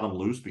me to cut them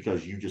loose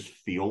because you just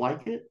feel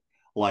like it.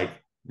 Like,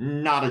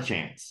 not a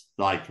chance.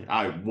 Like,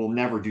 I will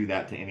never do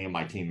that to any of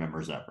my team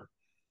members ever.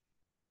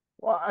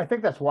 Well, I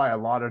think that's why a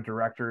lot of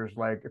directors,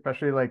 like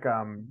especially like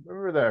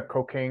remember the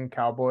Cocaine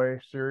Cowboy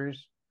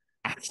series?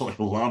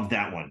 Absolutely love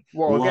that one.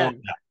 Well, love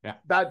again,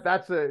 that.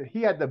 that's a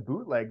he had the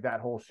bootleg that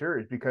whole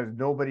series because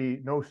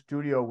no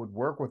studio would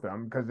work with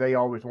him because they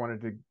always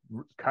wanted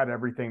to cut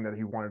everything that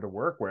he wanted to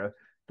work with.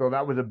 So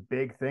that was a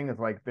big thing. It's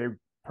like they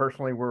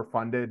personally were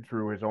funded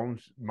through his own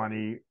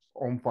money,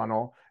 own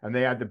funnel, and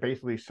they had to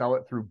basically sell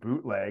it through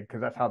bootleg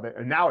because that's how they.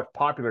 And now it's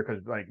popular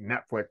because like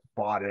Netflix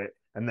bought it,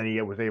 and then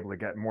he was able to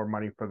get more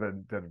money for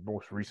the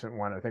most recent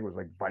one. I think it was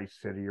like Vice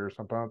City or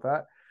something like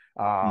that.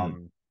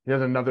 He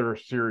has another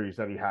series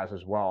that he has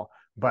as well.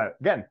 But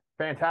again,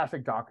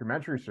 fantastic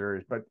documentary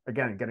series. But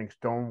again, getting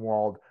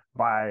stonewalled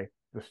by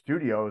the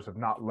studios of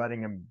not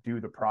letting him do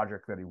the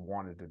project that he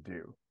wanted to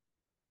do.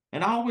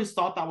 And I always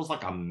thought that was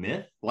like a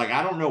myth. Like,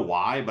 I don't know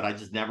why, but I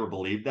just never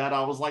believed that.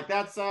 I was like,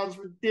 that sounds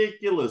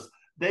ridiculous.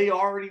 They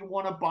already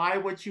want to buy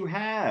what you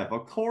have.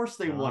 Of course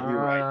they want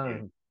your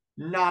idea.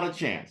 Not a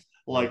chance.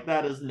 Like,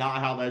 that is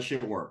not how that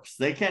shit works.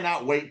 They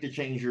cannot wait to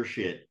change your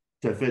shit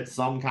to fit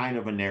some kind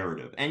of a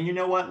narrative. And you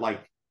know what?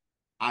 Like,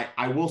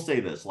 I will say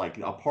this, like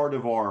a part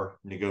of our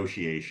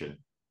negotiation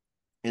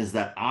is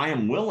that I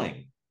am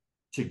willing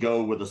to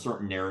go with a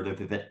certain narrative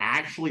if it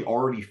actually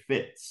already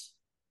fits.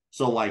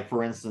 So like,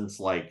 for instance,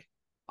 like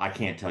I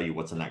can't tell you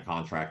what's in that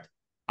contract.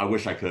 I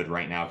wish I could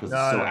right now because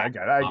it's so I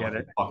get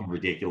it. fucking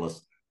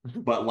ridiculous.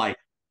 But like,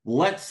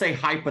 let's say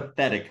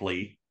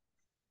hypothetically,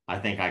 I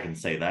think I can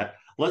say that.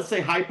 Let's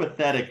say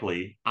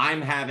hypothetically,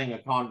 I'm having a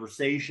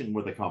conversation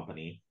with a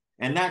company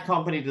and that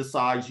company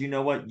decides, you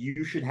know what,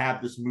 you should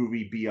have this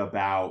movie be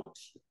about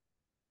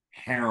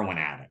heroin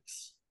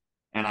addicts.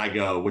 And I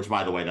go, which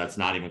by the way, that's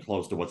not even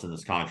close to what's in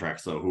this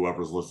contract. So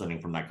whoever's listening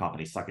from that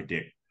company, suck a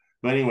dick.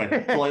 But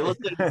anyway, so like, let's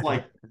say it's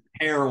like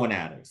heroin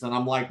addicts. And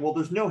I'm like, well,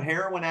 there's no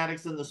heroin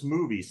addicts in this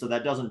movie, so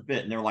that doesn't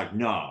fit. And they're like,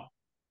 no,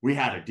 we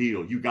had a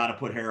deal. You got to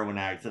put heroin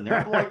addicts in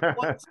there. I'm like,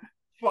 what?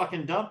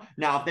 Fucking dumb.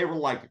 Now, if they were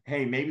like,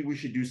 hey, maybe we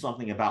should do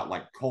something about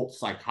like cult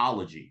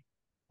psychology,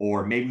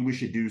 or maybe we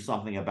should do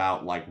something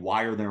about like,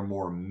 why are there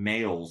more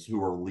males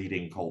who are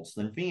leading cults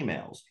than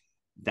females?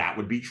 That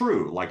would be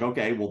true. Like,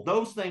 okay, well,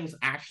 those things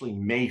actually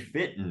may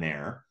fit in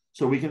there.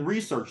 So we can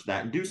research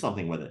that and do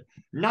something with it.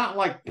 Not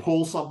like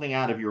pull something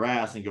out of your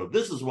ass and go,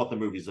 this is what the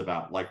movie's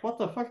about. Like, what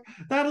the fuck?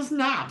 That is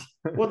not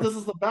what this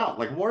is about.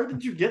 Like, where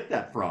did you get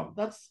that from?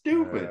 That's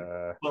stupid.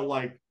 But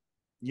like,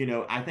 you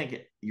know, I think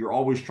you're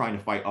always trying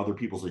to fight other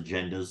people's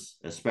agendas,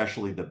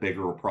 especially the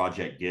bigger a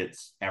project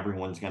gets.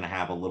 Everyone's going to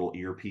have a little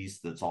earpiece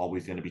that's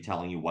always going to be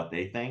telling you what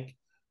they think.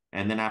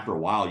 And then after a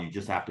while, you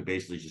just have to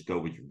basically just go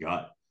with your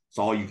gut. It's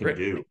all you can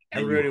do.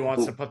 Everybody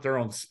wants to put their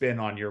own spin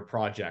on your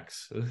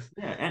projects.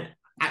 Yeah, and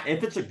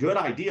if it's a good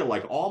idea,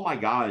 like all my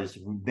guys,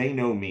 they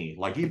know me.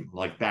 Like even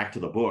like back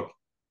to the book,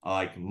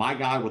 Like my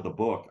guy with the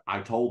book,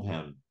 I told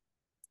him,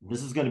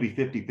 this is going to be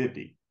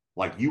 50-50.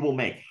 Like you will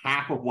make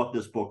half of what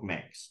this book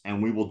makes,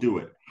 and we will do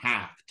it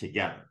half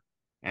together.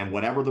 And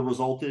whatever the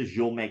result is,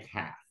 you'll make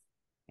half.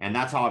 And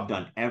that's how I've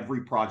done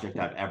every project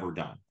I've ever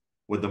done.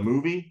 With the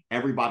movie,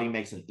 everybody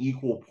makes an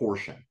equal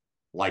portion,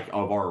 like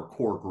of our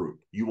core group.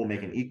 You will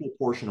make an equal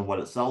portion of what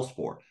it sells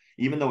for,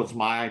 even though it's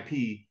my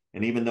IP,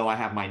 and even though I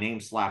have my name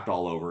slapped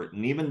all over it,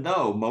 and even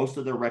though most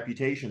of their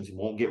reputations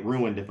won't get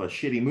ruined if a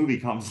shitty movie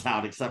comes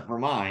out, except for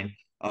mine.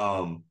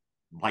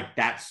 Like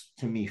that's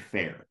to me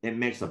fair. It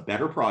makes a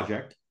better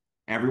project.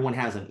 Everyone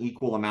has an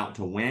equal amount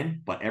to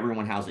win, but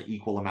everyone has an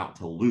equal amount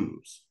to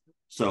lose.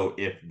 So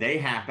if they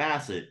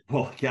half-ass it,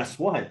 well, guess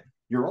what?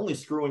 You're only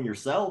screwing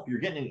yourself. You're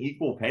getting an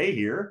equal pay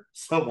here.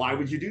 So why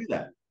would you do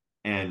that?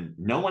 And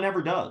no one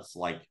ever does.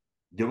 Like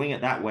doing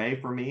it that way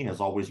for me has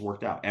always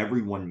worked out.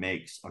 Everyone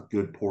makes a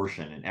good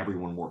portion and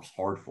everyone works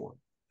hard for it.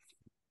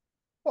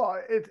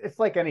 Well, it's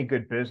like any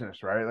good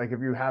business, right? Like if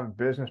you have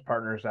business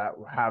partners that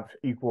have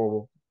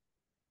equal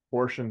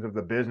portions of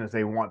the business,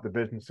 they want the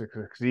business to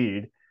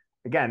succeed.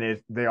 Again,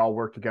 is they all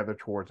work together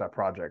towards that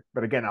project.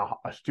 But again,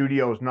 a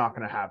studio is not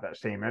going to have that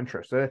same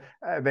interest.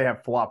 They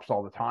have flops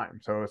all the time.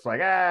 So it's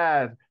like,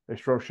 they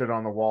throw shit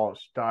on the wall.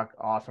 It's stuck.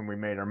 Awesome. We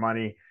made our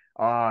money.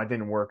 It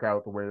didn't work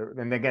out the way.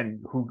 And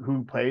again,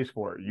 who pays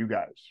for it? You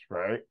guys,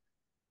 right?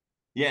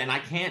 Yeah. And I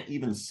can't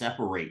even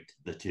separate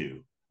the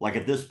two. Like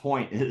at this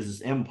point, it is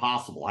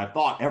impossible. I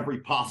thought every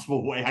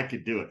possible way I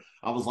could do it.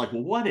 I was like,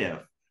 well, what if?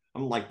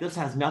 I'm like, this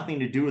has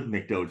nothing to do with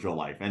McDojo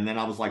Life. And then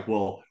I was like,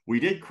 well, we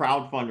did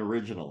crowdfund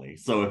originally.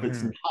 So if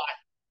it's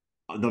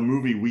not the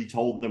movie we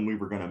told them we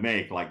were going to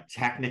make, like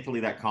technically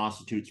that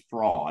constitutes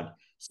fraud.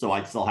 So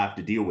I'd still have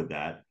to deal with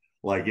that.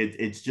 Like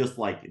it's just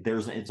like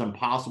it's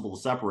impossible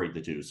to separate the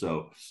two.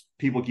 So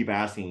people keep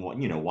asking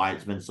why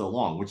it's been so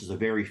long, which is a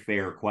very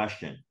fair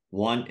question.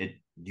 One,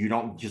 you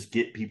don't just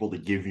get people to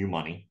give you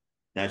money.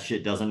 That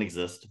shit doesn't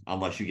exist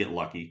unless you get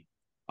lucky.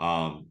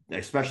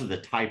 Especially the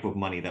type of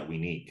money that we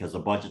need, because the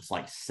budget's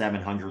like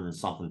 $700 and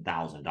something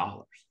thousand.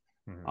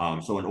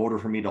 So in order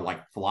for me to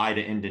like fly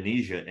to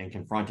Indonesia and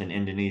confront an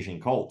Indonesian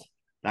cult,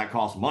 that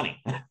costs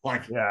money.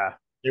 Like, yeah,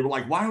 they were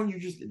like, why don't you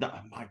just,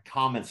 my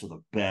comments are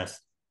the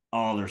best.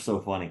 Oh, they're so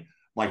funny.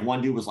 Like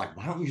one dude was like,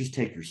 why don't you just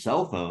take your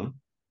cell phone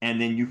and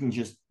then you can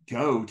just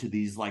go to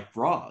these like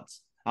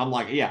frauds? I'm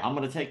like, yeah, I'm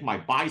going to take my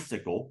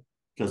bicycle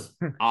because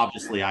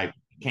obviously I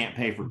can't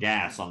pay for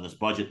gas on this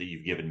budget that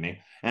you've given me,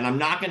 and I'm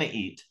not going to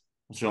eat.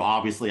 So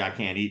obviously I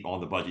can't eat on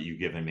the budget you've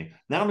given me.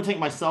 Then I'm going to take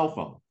my cell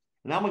phone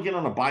and I'm going to get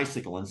on a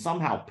bicycle and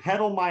somehow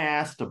pedal my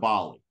ass to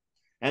Bali.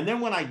 And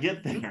then when I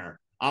get there,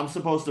 I'm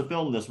supposed to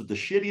film this with the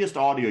shittiest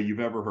audio you've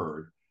ever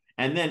heard.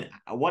 And then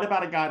what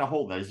about a guy to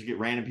hold that? Is you get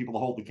random people to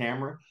hold the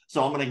camera.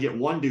 So I'm going to get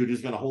one dude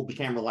who's going to hold the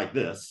camera like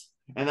this.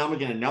 And then I'm going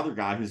to get another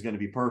guy who's going to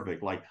be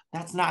perfect. Like,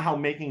 that's not how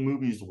making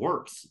movies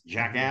works,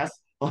 jackass.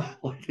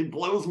 Like, it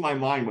blows my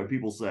mind what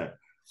people say.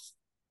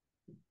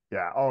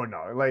 Yeah. Oh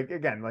no. Like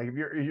again, like if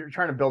you're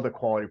trying to build a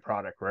quality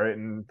product, right?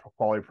 And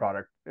quality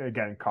product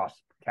again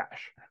costs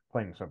cash,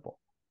 plain and simple.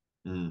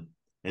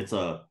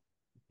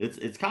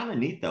 It's kind of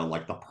neat though.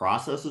 Like the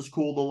process is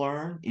cool to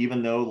learn,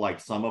 even though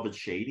like some of it's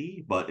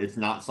shady, but it's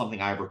not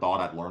something I ever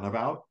thought I'd learn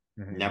about.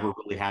 Never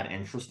really had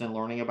interest in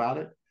learning about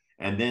it.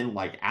 And then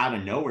like out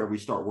of nowhere, we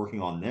start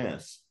working on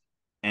this.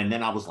 And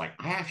then I was like,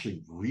 I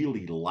actually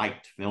really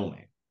liked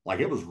filming. Like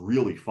it was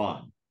really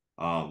fun.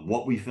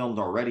 What we filmed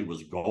already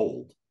was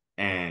gold.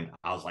 And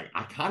I was like,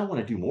 I kind of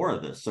want to do more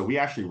of this. So we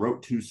actually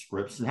wrote 2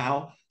 scripts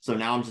now. So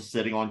now I'm just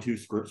sitting on 2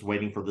 scripts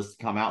waiting for this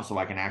to come out so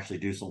I can actually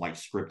do some like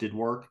scripted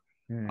work.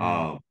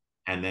 And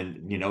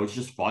then, it's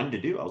just fun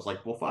to do. I was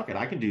like, well, fuck it.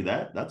 I can do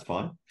that. That's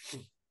fun.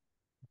 That's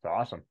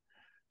awesome.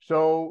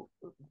 So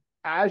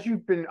as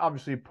you've been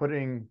obviously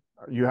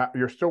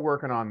you're still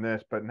working on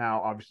this, but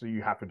now obviously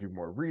you have to do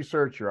more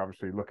research. You're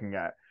obviously looking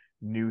at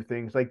new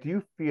things. Like, do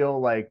you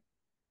feel like,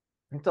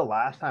 I think the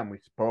last time we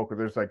spoke,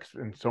 there's like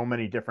in so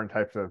many different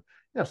types of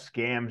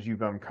scams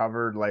you've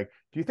uncovered. Like,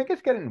 do you think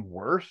it's getting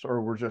worse,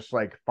 or we're just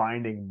like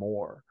finding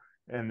more,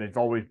 and they've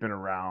always been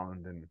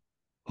around? And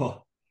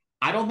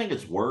I don't think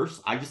it's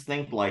worse. I just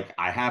think like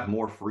I have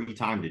more free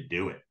time to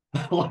do it.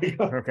 Like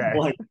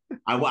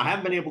I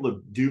haven't been able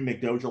to do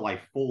McDojo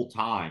Life full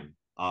time.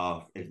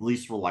 At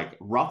least for like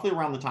roughly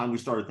around the time we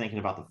started thinking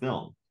about the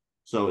film.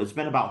 So it's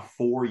been about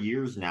 4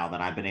 years now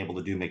that I've been able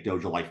to do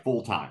McDojo Life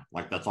full time.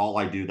 Like that's all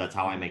I do. That's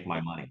how I make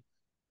my money.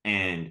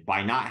 And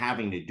by not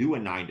having to do a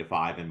 9 to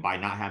 5 and by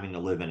not having to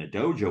live in a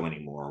dojo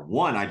anymore,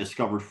 one, I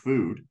discovered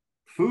food.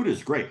 Food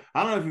is great.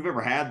 I don't know if you've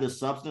ever had this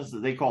substance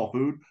that they call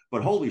food,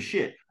 but holy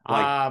shit.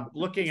 Like,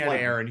 looking at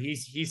Aaron,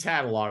 he's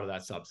had a lot of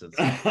that substance.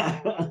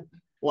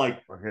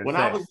 Like when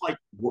I was like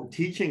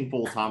teaching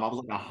full time, I was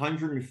like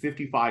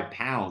 155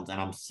 pounds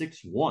and I'm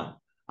 6'1".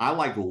 I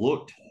like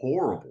looked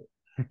horrible.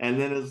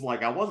 And then it's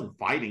like I wasn't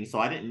fighting, so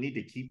I didn't need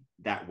to keep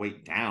that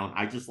weight down.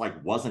 I just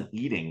like wasn't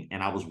eating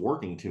and I was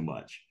working too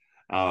much.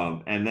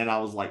 And then I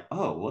was like,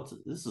 oh,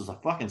 this is a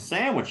fucking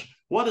sandwich.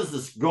 What is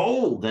this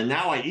gold? And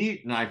now I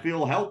eat and I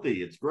feel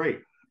healthy. It's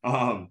great.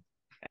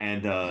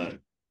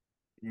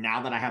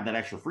 now that I have that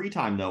extra free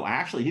time, though, I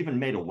actually even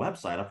made a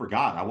website. I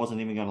forgot. I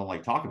wasn't even going to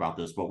like talk about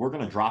this, but we're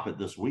going to drop it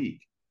this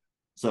week.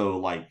 So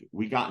like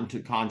we got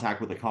into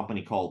contact with a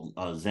company called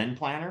Zen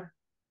Planner,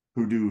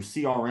 who do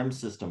CRM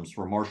systems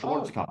for martial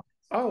arts companies.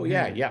 Oh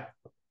yeah, yeah.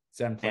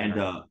 Zen Planner.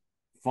 And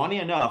funny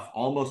enough,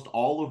 almost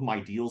all of my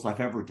deals I've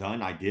ever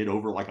done, I did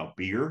over like a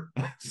beer.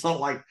 So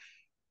like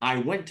I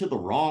went to the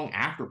wrong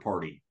after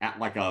party at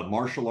like a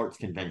martial arts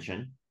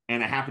convention,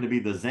 and it happened to be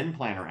the Zen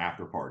Planner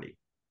after party.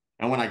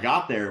 And when I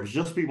got there, it was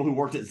just people who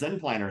worked at Zen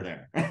Planner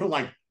there.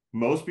 Like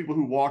most people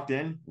who walked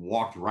in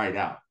walked right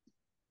out.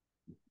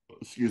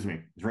 Excuse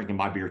me, drinking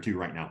my beer too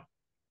right now.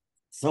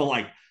 So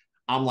like,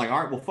 I'm like,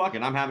 all right, well, fuck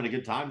it. I'm having a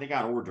good time. They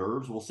got hors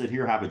d'oeuvres. We'll sit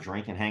here, have a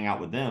drink, and hang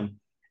out with them.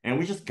 And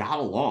we just got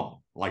along.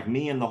 Like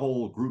me and the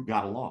whole group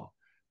got along.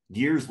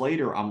 Years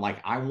later, I'm like,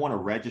 I want a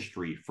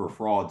registry for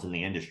frauds in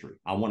the industry.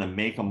 I want to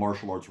make a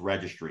martial arts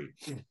registry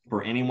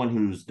for anyone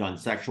who's done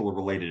sexual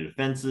related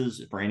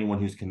offenses, for anyone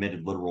who's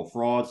committed literal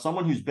fraud,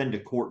 someone who's been to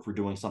court for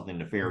doing something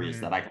nefarious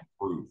that I can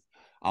prove.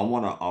 I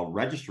want a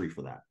registry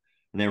for that.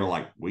 And they were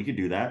like, we could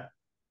do that.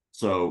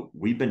 So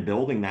we've been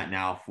building that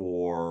now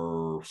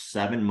for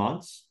 7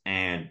 months.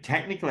 And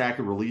technically I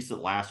could release it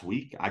last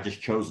week. I just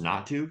chose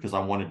not to because I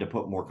wanted to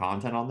put more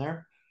content on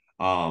there.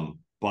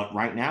 But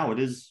right now it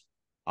is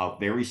a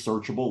very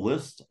searchable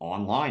list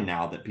online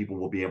now that people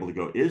will be able to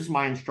go, is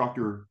my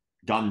instructor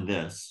done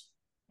this?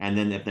 And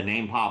then if the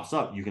name pops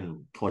up, you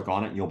can click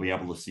on it and you'll be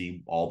able to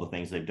see all the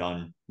things they've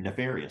done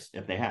nefarious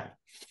if they have.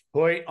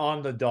 Point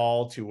on the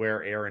doll to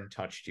where Aaron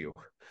touched you.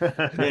 Wait,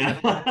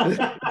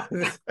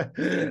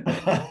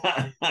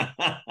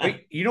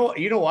 you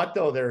know what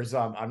though? There's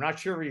I'm not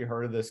sure if you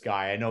heard of this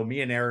guy. I know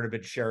me and Aaron have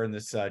been sharing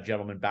this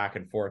gentleman back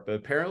and forth, but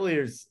apparently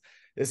there's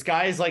this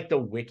guy is like the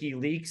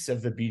WikiLeaks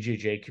of the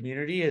BJJ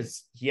community.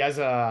 He has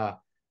a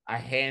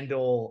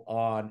handle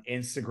on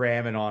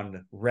Instagram and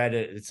on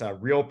Reddit. It's a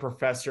real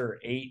professor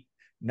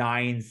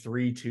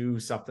 8932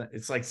 something.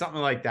 It's like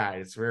something like that.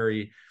 He's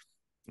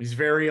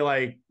very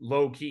like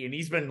low key, and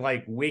he's been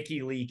like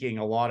WikiLeaking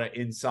a lot of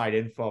inside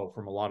info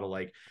from a lot of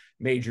like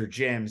major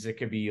gyms. It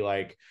could be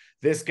like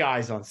this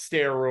guy's on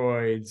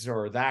steroids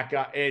or that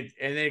guy.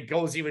 And then it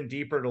goes even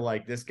deeper to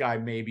like this guy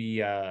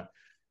maybe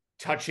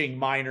touching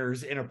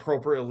minors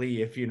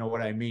inappropriately, if you know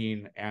what I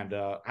mean. And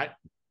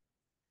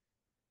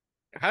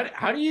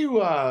how do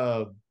you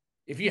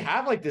if you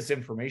have like this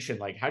information,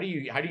 like how do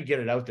you get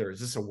it out there? Is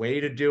this a way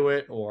to do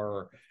it,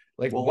 or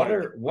like what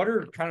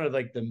are kind of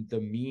like the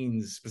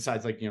means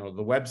besides like, you know,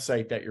 the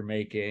website that you're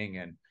making?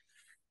 And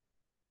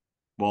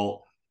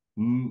well,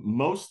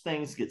 most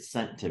things get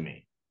sent to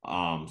me.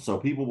 So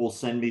people will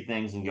send me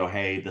things and go,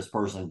 hey, this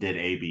person did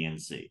A, B,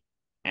 and C.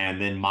 And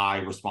then my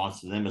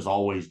response to them is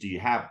always, do you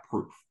have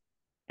proof?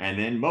 And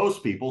then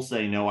most people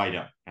say, no, I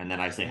don't. And then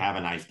I say, have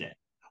a nice day.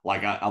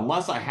 Like,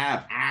 unless I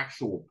have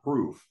actual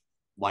proof,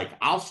 like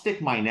I'll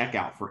stick my neck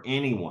out for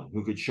anyone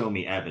who could show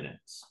me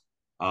evidence.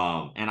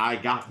 And I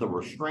got the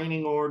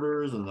restraining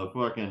orders and the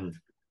fucking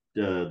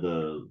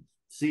the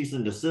cease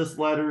and desist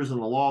letters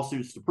and the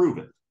lawsuits to prove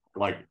it.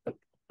 Like,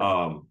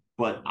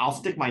 but I'll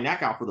stick my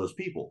neck out for those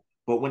people.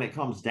 But when it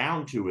comes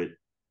down to it,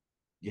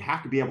 you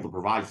have to be able to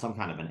provide some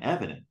kind of an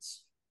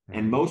evidence.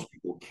 And most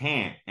people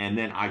can't. And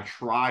then I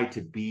try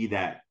to be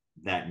that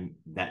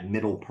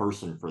middle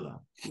person for them.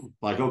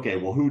 Like, okay,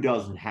 well, who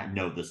doesn't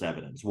know this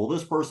evidence? Well,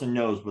 this person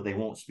knows, but they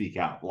won't speak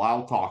out. Well,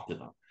 I'll talk to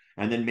them.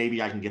 And then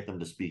maybe I can get them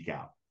to speak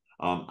out.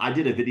 I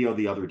did a video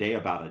the other day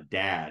about a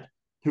dad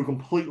who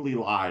completely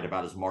lied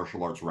about his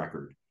martial arts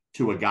record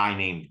to a guy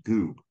named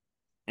Goob.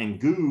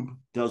 And Goob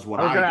does what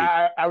I do.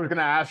 I was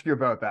gonna ask you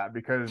about that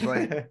because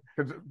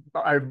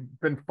I've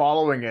been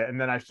following it, and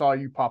then I saw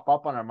you pop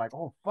up on it. I'm like,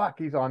 oh fuck,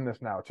 he's on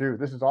this now too.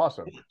 This is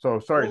awesome. So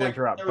sorry to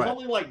interrupt. There's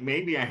only like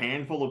maybe a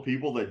handful of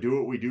people that do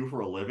what we do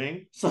for a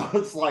living, so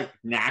it's like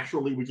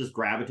naturally we just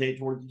gravitate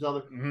towards each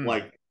other.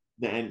 Like,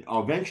 and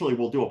eventually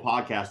we'll do a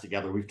podcast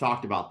together. We've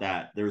talked about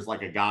that. There's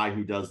like a guy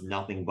who does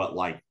nothing but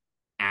like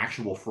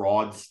actual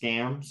fraud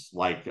scams.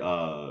 Like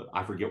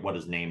I forget what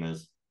his name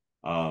is.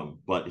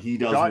 But he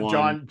does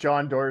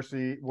John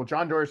Dorsey. Well,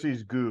 John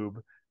Dorsey's Goob,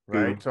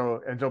 right?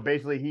 Goob. So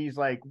basically he's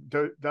like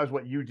does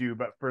what you do,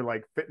 but for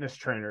like fitness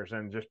trainers,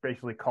 and just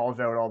basically calls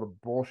out all the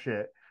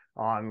bullshit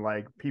on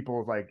like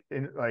people like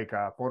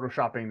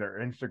photoshopping their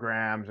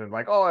Instagrams and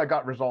like, oh, I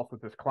got results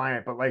with this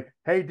client, but like,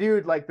 hey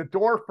dude, like the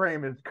door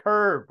frame is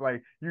curved,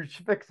 like you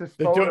should fix this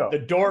photo. The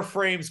door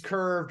frame's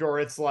curved, or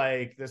it's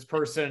like this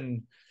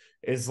person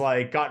is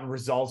like gotten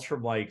results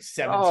from like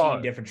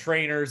 17 different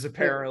trainers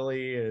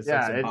apparently. It's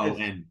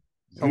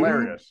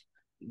hilarious.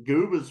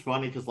 Goob is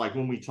funny because like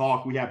when we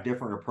talk, we have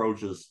different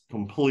approaches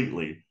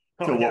completely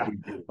to what we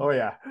do.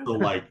 So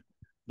like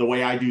the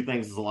way I do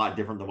things is a lot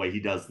different than the way he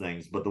does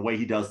things, but the way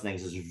he does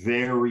things is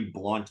very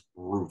blunt,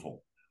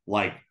 brutal.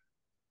 Like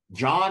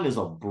John is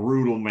a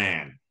brutal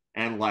man,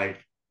 and like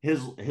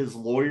his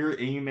lawyer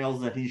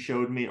emails that he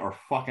showed me are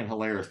fucking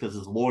hilarious because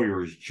his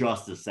lawyer is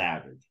just as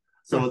savage.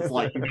 So it's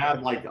like you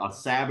have like a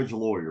savage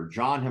lawyer,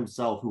 John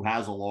himself, who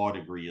has a law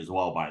degree as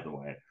well, by the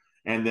way.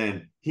 And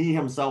then he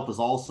himself is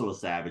also a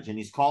savage, and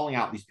he's calling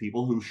out these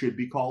people who should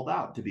be called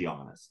out, to be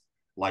honest.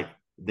 Like,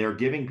 they're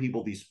giving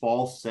people these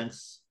false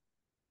sense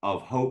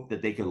of hope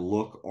that they can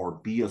look or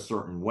be a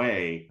certain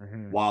way,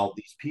 while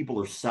these people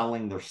are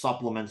selling their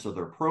supplements or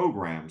their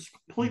programs,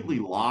 completely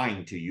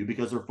lying to you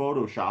because they're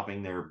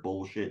photoshopping their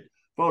bullshit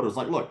photos.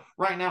 Like, look,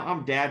 right now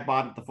I'm dad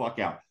bodded the fuck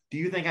out. Do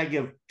you think I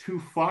give two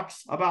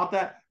fucks about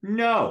that?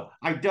 No,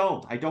 I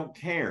don't. I don't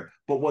care.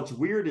 But what's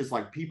weird is,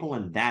 like, people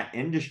in that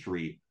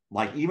industry,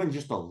 like, even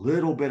just a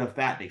little bit of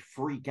fat, they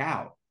freak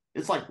out.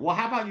 It's like, well,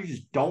 how about you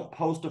just don't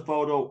post a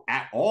photo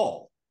at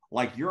all?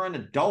 Like, you're an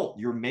adult.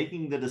 You're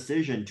making the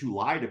decision to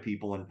lie to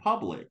people in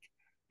public.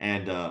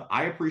 And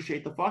I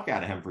appreciate the fuck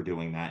out of him for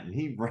doing that. And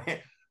he ran,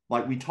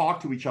 like, we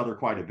talked to each other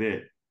quite a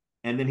bit.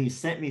 And then he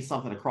sent me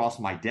something across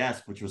my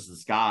desk, which was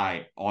this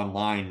guy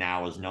online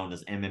now is known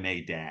as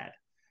MMA Dad.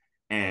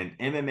 And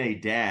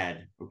MMA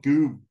Dad,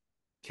 Goob,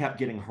 kept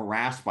getting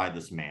harassed by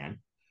this man.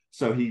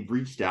 So he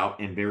reached out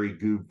in very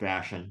Goob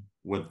fashion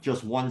with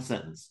just one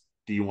sentence.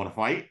 Do you want to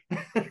fight?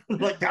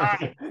 Like,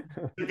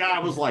 the guy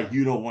was like,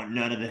 you don't want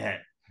none of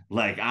that.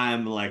 Like,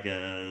 I'm like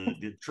a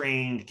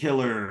trained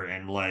killer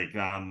and like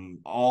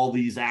all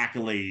these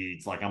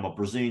accolades. Like, I'm a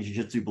Brazilian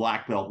Jiu-Jitsu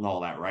black belt and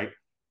all that, right?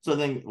 So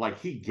then, like,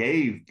 he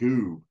gave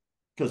Goob,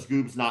 because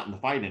Goob's not in the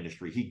fight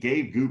industry, he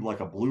gave Goob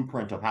like a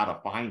blueprint of how to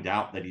find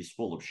out that he's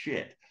full of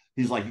shit.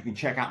 He's like, you can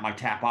check out my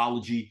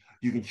Tapology,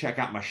 you can check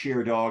out my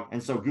Sheer Dog.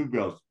 And so Goob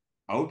goes,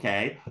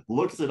 okay,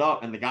 looks it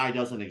up, and the guy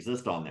doesn't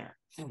exist on there.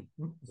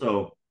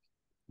 So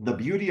the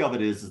beauty of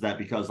it is that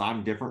because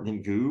I'm different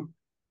than Goob,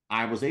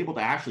 I was able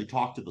to actually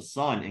talk to the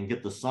son and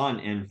get the son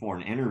in for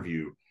an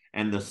interview.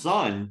 And the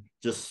son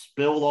just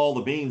spilled all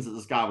the beans that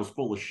this guy was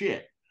full of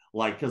shit.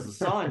 Like, because the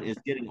son is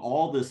getting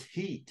all this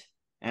heat.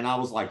 And I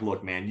was like,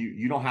 look, man,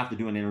 you don't have to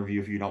do an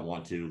interview if you don't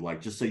want to. Like,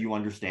 just so you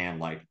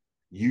understand, like,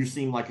 you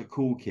seem like a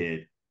cool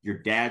kid. Your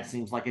dad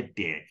seems like a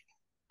dick.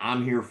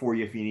 I'm here for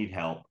you if you need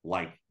help.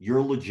 Like,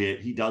 you're legit.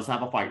 He does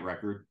have a fight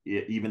record,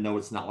 even though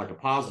it's not like a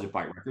positive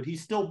fight record.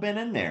 He's still been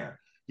in there.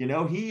 You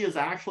know, he is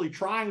actually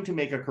trying to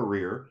make a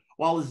career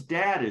while his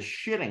dad is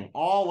shitting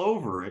all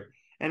over it.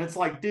 And it's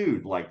like,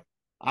 dude, like,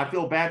 I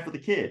feel bad for the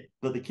kid.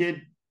 But the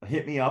kid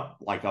hit me up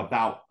like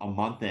about a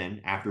month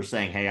in after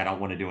saying, hey, I don't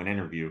want to do an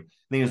interview. And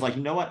he was like,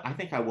 you know what? I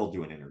think I will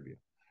do an interview.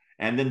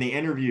 And then the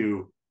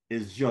interview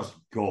is just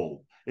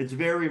gold. It's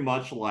very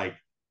much like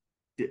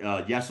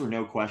yes or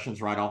no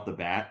questions right off the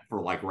bat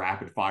for like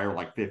rapid fire,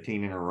 like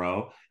 15 in a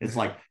row. It's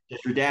like, did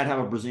your dad have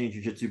a Brazilian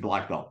Jiu-Jitsu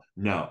black belt?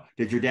 No.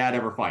 Did your dad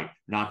ever fight?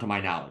 Not to my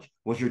knowledge.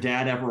 Was your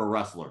dad ever a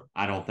wrestler?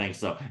 I don't think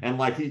so. And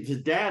like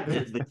his dad,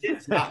 the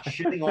kid's not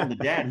shitting on the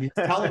dad. He's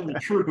telling the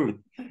truth.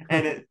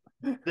 And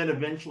then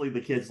eventually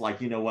the kid's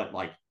like, you know what?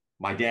 Like,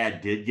 my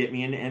dad did get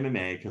me into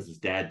MMA because his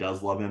dad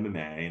does love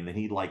MMA. And then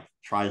he like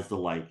tries to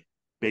like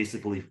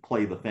basically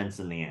play the fence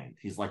in the end.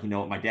 He's like, you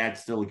know what? My dad's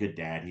still a good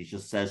dad. He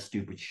just says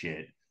stupid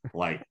shit.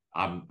 Like,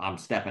 I'm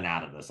stepping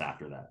out of this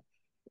after that.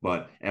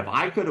 But if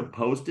I could have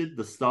posted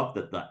the stuff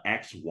that the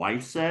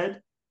ex-wife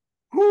said,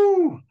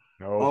 whoo,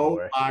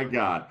 oh my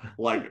God.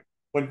 Like,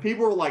 when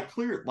people were like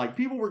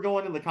people were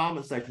going in the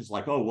comment sections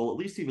like, oh, well, at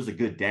least he was a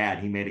good dad.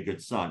 He made a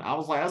good son. I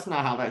was like, that's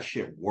not how that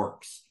shit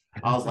works.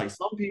 I was like,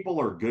 some people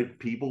are good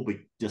people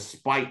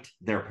despite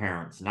their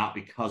parents, not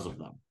because of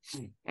them.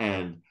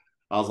 And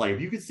I was like,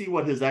 if you could see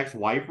what his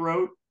ex-wife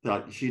wrote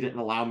that she didn't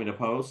allow me to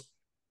post,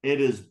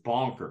 it is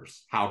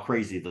bonkers how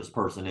crazy this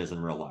person is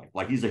in real life.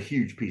 Like, he's a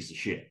huge piece of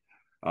shit.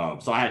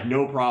 So I had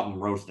no problem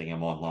roasting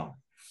him online.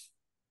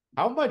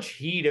 How much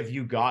heat have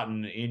you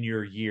gotten in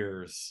your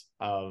years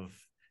of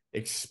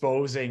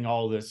exposing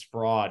all this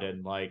fraud,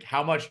 and like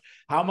how much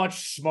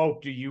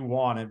smoke do you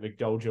want at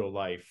McDojo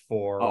Life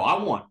for? Oh,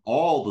 I want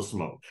all the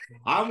smoke.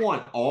 I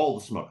want all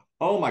the smoke.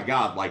 Oh my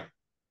God. Like,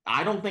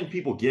 I don't think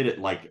people get it.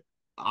 Like,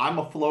 I'm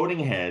a floating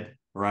head,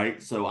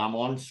 right? So I'm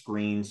on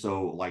screen.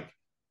 So like,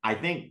 I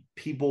think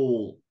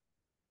people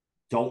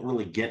don't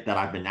really get that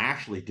I've been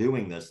actually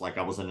doing this. Like,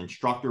 I was an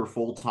instructor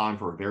full-time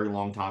for a very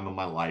long time in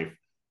my life.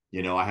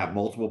 You know, I have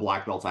multiple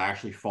black belts. I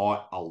actually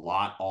fought a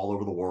lot all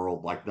over the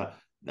world. Like,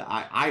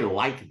 I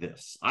like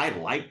this. I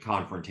like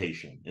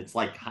confrontation. It's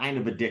like kind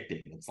of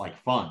addicting. It's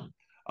like fun,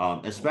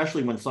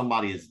 especially when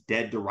somebody is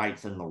dead to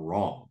rights in the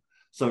wrong.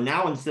 So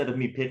now, instead of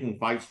me picking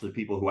fights with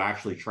people who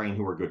actually train,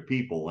 who are good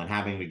people, and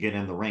having to get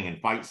in the ring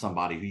and fight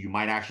somebody who you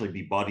might actually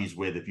be buddies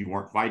with if you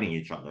weren't fighting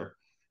each other,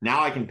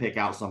 now I can pick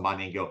out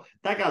somebody and go,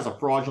 that guy's a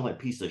fraudulent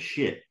piece of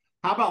shit.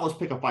 How about let's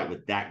pick a fight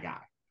with that guy?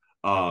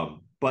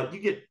 But you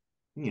get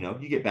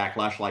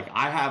backlash. Like,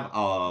 I have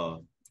a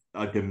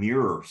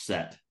demurrer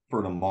set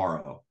for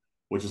tomorrow,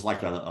 which is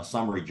like a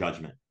summary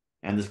judgment.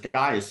 And this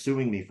guy is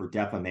suing me for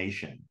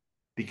defamation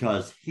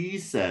because he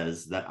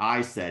says that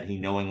I said he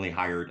knowingly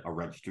hired a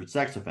registered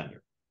sex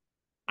offender.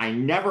 I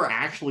never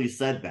actually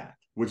said that,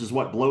 which is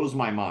what blows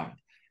my mind.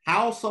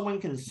 How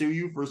someone can sue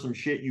you for some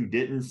shit you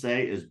didn't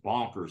say is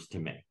bonkers to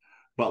me.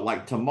 But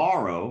like,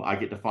 tomorrow, I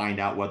get to find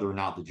out whether or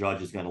not the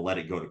judge is going to let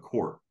it go to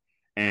court.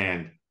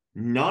 And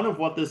None of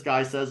what this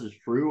guy says is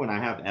true, and I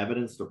have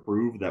evidence to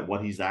prove that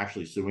what he's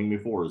actually suing me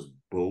for is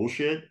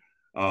bullshit.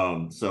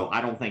 So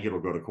I don't think it'll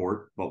go to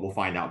court, but we'll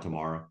find out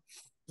tomorrow.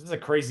 This is a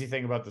crazy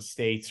thing about the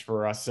States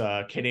for us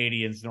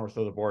Canadians north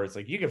of the border. It's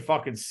like you can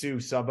fucking sue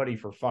somebody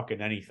for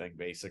fucking anything,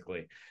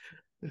 basically.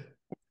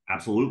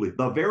 Absolutely.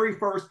 The very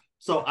first,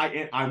 so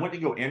I went to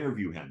go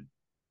interview him,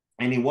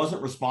 and he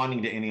wasn't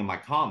responding to any of my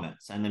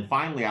comments. And then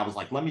finally I was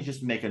like, let me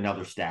just make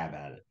another stab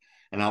at it.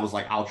 And I was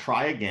like, I'll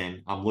try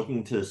again. I'm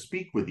looking to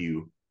speak with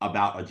you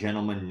about a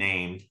gentleman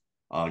named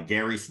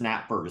Gary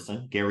Snap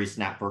Ferguson. Gary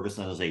Snap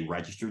Ferguson is a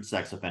registered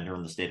sex offender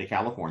in the state of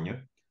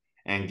California.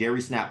 And Gary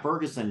Snap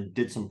Ferguson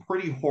did some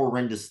pretty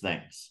horrendous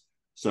things.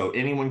 So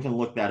anyone can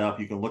look that up.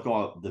 You can look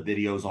at the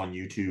videos on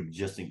YouTube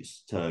just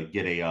to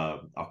get a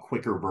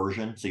quicker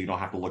version, so you don't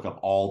have to look up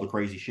all the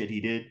crazy shit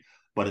he did.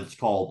 But it's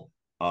called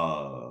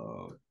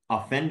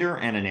Offender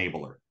and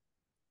Enabler.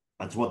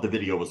 That's what the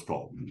video was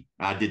called.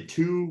 I did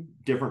 2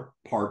 different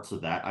parts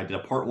of that. I did a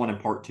part 1 and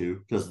part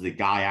 2 because the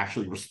guy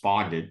actually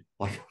responded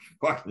like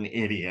a fucking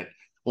idiot.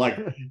 Like,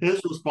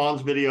 his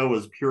response video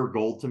was pure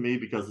gold to me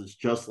because it's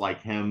just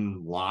like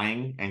him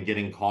lying and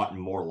getting caught in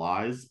more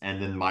lies.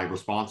 And then my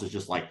response is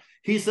just like,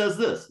 he says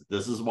this.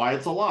 This is why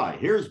it's a lie.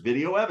 Here's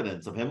video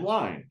evidence of him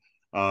lying.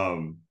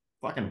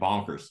 Fucking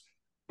bonkers.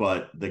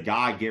 But the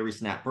guy, Gary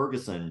Snap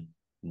Ferguson,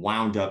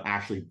 wound up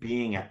actually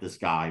being at this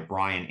guy,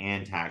 Brian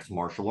Antak's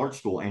martial arts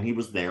school, and he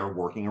was there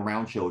working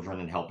around children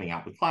and helping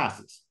out with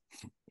classes.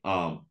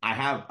 I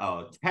have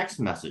a text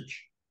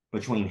message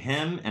between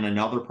him and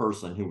another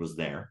person who was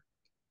there.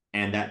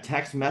 And that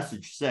text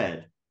message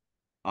said,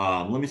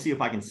 let me see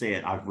if I can say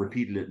it. I've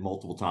repeated it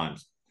multiple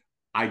times.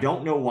 I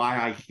don't know why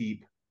I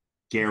keep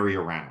Gary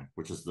around,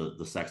 which is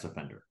the sex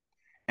offender.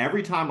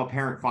 Every time a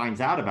parent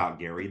finds out about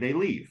Gary, they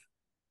leave.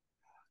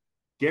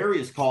 Gary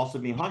has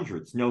costed me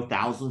hundreds, no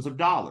thousands of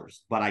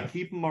dollars, but I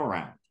keep him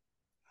around.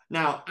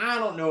 Now, I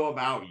don't know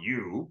about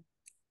you,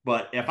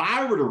 but if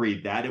I were to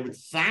read that, it would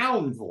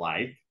sound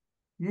like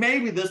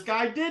maybe this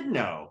guy did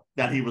know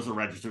that he was a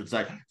registered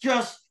sex,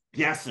 just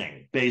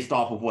guessing based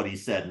off of what he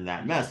said in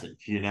that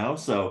message, you know?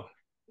 So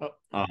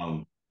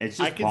it's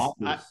just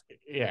bonkers.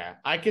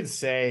 I could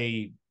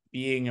say,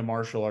 being a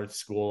martial arts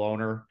school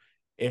owner,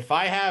 if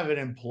I have an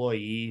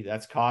employee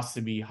that's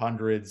costing me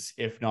hundreds,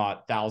 if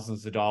not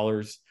thousands of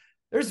dollars,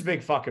 there's a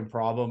big fucking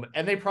problem,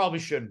 and they probably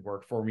shouldn't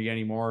work for me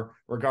anymore,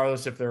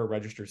 regardless if they're a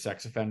registered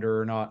sex offender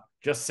or not.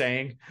 Just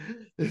saying.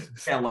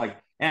 Yeah,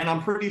 and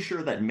I'm pretty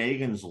sure that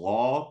Megan's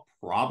Law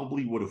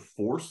probably would have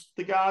forced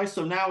the guy.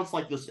 So now it's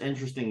like this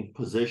interesting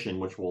position,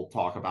 which we'll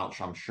talk about,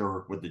 I'm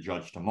sure, with the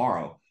judge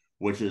tomorrow,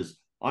 which is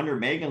under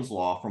Megan's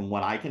Law, from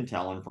what I can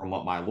tell and from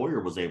what my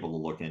lawyer was able to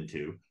look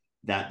into,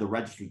 that the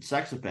registered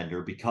sex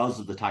offender, because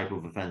of the type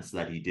of offense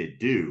that he did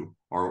do,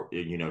 or,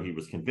 you know, he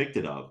was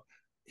convicted of,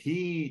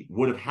 he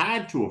would have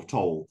had to have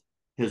told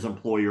his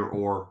employer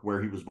or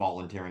where he was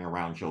volunteering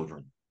around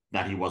children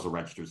that he was a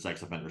registered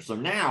sex offender. So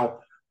now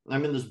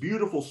I'm in this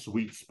beautiful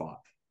sweet spot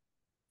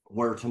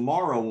where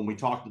tomorrow, when we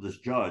talk to this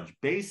judge,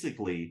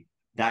 basically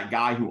that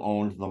guy who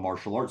owned the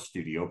martial arts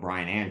studio,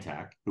 Brian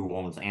Antak, who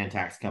owns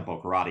Antak's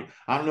Kempo Karate.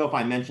 I don't know if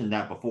I mentioned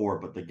that before,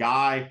 but the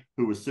guy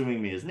who was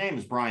suing me, his name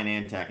is Brian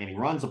Antak, and he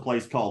runs a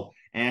place called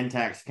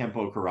Antak's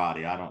Kempo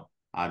Karate.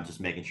 I'm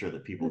just making sure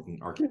that people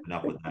are keeping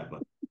up with that,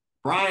 but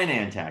Brian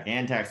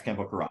Antak's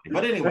Kempo Karate.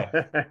 But anyway,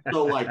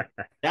 so like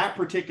that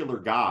particular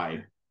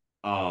guy,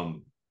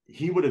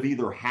 he would have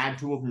either had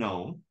to have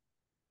known.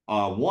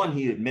 One,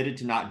 he admitted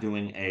to not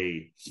doing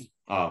a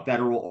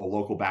federal or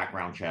local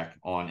background check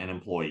on an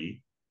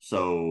employee,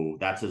 so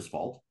that's his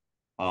fault.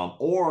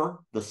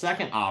 Or the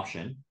second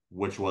option,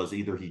 which was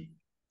either he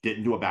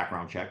didn't do a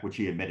background check, which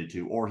he admitted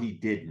to, or he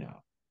did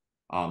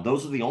know.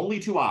 Those are the only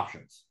 2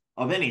 options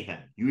of anything.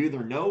 You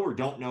either know or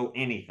don't know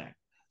anything.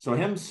 So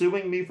him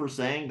suing me for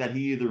saying that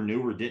he either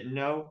knew or didn't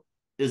know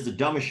is the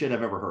dumbest shit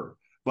I've ever heard.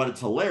 But it's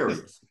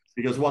hilarious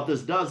because what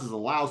this does is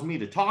allows me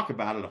to talk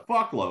about it a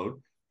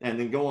fuckload and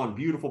then go on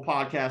beautiful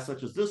podcasts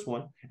such as this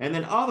one. And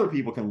then other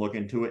people can look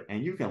into it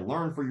and you can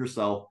learn for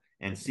yourself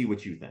and see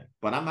what you think.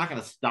 But I'm not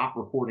going to stop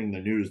reporting the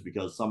news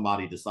because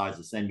somebody decides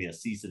to send me a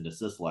cease and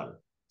desist letter.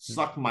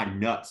 Suck my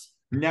nuts.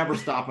 Never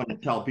stopping to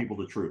tell people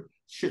the truth.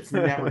 Shit's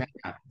never going to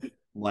happen.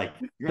 Like,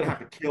 you're going to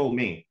have to kill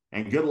me.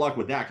 And good luck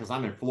with that because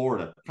I'm in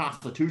Florida.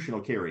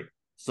 Constitutional carry.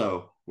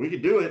 So we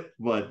could do it.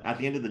 But at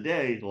the end of the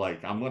day,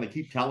 like, I'm going to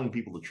keep telling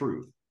people the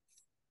truth.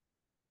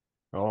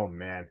 Oh,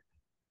 man.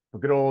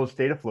 Good old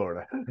state of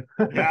Florida.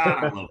 God,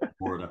 I love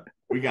Florida.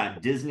 We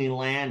got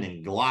Disneyland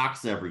and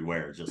Glocks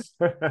everywhere. Just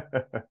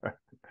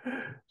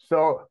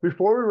So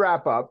before we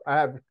wrap up,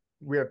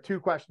 we have 2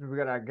 questions we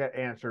got to get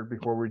answered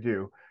before we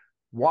do.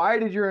 Why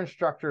did your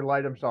instructor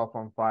light himself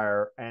on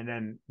fire? And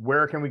then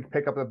where can we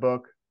pick up the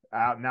book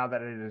out now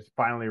that it is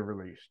finally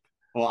released?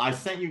 Well, I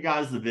sent you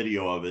guys the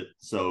video of it,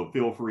 so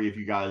feel free if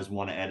you guys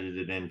want to edit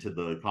it into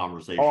the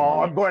conversation. Oh,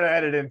 I'm going to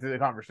edit into the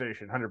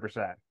conversation,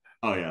 100%.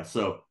 Oh, yeah.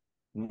 So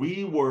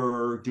we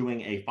were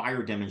doing a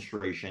fire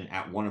demonstration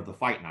at one of the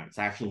fight nights,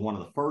 actually one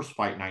of the first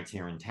fight nights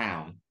here in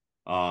town,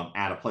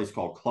 at a place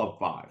called Club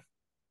 5.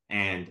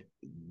 And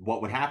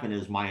what would happen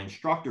is my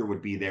instructor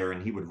would be there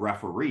and he would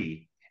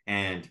referee.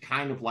 And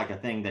kind of like a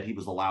thing that he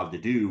was allowed to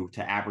do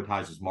to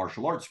advertise his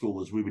martial arts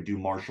school is we would do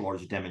martial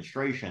arts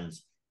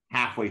demonstrations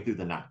halfway through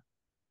the night.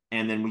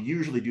 And then we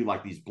usually do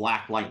like these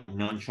black light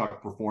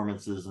nunchuck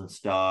performances and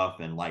stuff.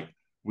 And like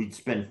we'd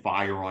spend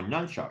fire on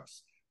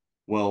nunchucks.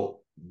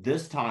 Well,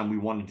 this time we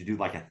wanted to do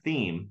like a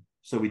theme.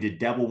 So we did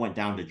Devil Went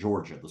Down to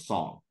Georgia, the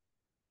song.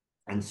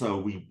 And so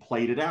we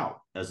played it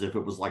out as if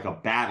it was like a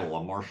battle,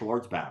 a martial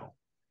arts battle.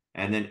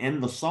 And then in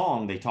the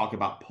song, they talk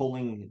about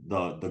pulling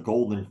the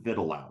golden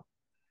fiddle out.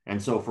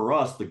 And so for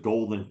us, the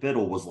golden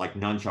fiddle was like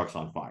nunchucks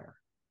on fire,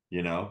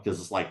 you know, because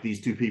it's like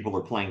these two people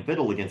are playing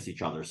fiddle against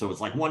each other. So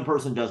it's like one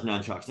person does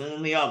nunchucks and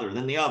then the other, and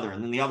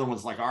then the other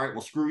one's like, all right,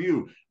 well, screw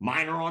you.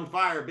 Mine are on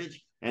fire, bitch.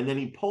 And then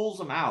he pulls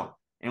them out.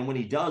 And when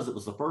he does, it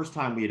was the first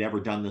time we had ever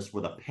done this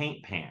with a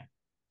paint pan,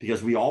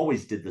 because we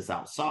always did this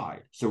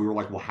outside. So we were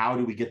like, well, how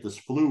do we get this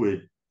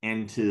fluid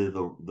into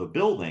the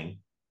building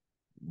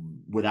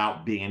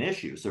without being an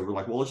issue? So we're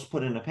like, well, let's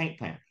put it in a paint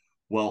pan.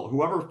 Well,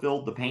 whoever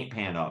filled the paint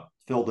pan up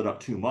filled it up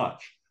too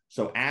much.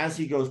 So as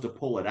he goes to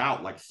pull it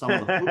out, like some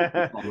of the fluid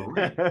gets on the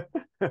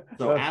ring.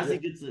 So as he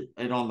gets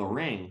it on the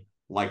ring,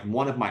 like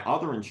one of my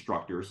other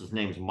instructors, his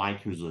name's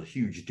Mike, who's a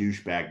huge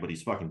douchebag, but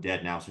he's fucking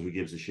dead now, so who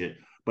gives a shit?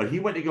 But he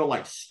went to go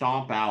like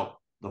stomp out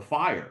the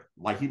fire,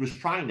 like he was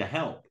trying to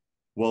help.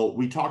 Well,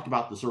 we talked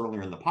about this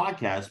earlier in the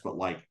podcast, but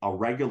like a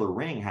regular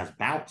ring has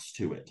bounce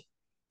to it.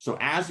 So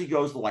as he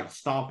goes to like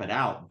stomp it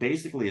out,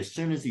 basically as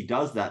soon as he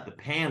does that, the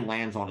pan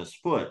lands on his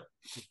foot.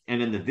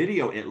 And in the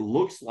video, it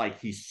looks like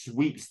he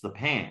sweeps the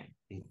pan.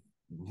 He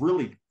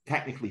really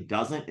technically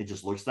doesn't. It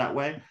just looks that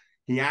way.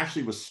 He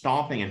actually was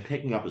stomping and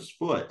picking up his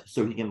foot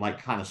so he can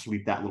like kind of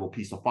sweep that little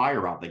piece of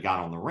fire out that got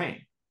on the ring.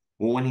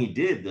 Well, when he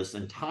did, this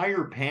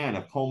entire pan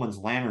of Coleman's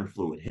lantern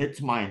fluid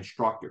hits my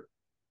instructor,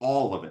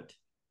 all of it.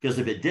 Because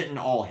if it didn't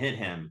all hit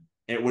him,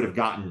 it would have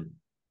gotten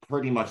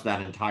pretty much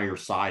that entire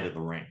side of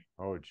the ring.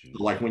 Oh, geez.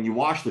 So like when you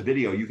watch the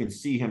video, you can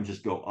see him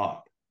just go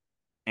up.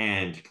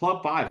 And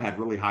Club 5 had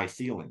really high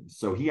ceilings.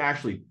 So he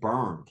actually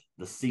burned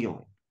the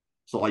ceiling.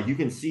 So like you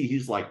can see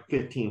he's like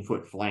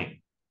 15-foot flame.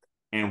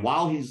 And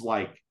while he's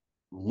like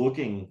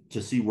looking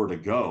to see where to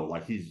go,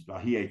 like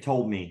he had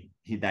told me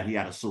that he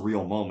had a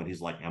surreal moment.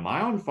 He's like, am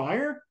I on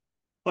fire?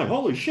 Like,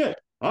 holy shit,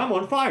 I'm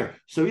on fire.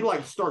 So he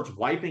like starts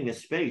wiping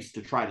his face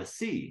to try to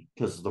see,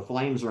 because the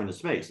flames are in his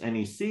face. And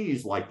he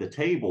sees like the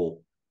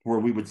table where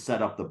we would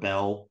set up the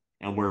bell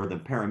and where the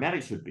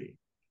paramedics would be.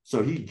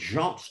 So he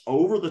jumps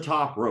over the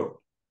top rope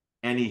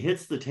and he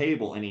hits the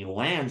table and he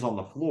lands on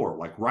the floor,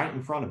 like right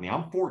in front of me.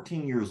 I'm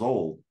 14 years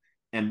old.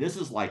 And this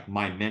is like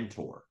my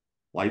mentor.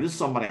 Like this is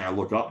somebody I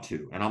look up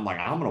to. And I'm like,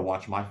 I'm going to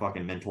watch my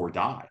fucking mentor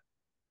die.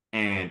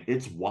 And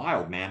it's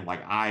wild, man.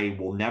 Like I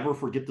will never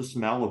forget the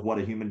smell of what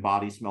a human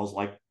body smells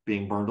like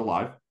being burned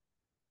alive.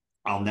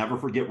 I'll never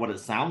forget what it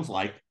sounds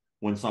like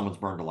when someone's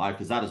burned alive,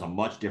 because that is a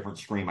much different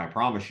scream, I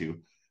promise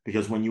you.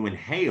 Because when you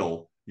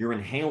inhale, you're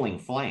inhaling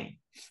flame.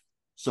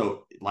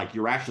 So like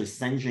you're actually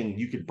singeing,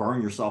 you could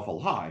burn yourself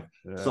alive.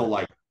 Yeah. So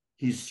like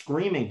he's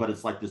screaming, but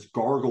it's like this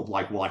gargled,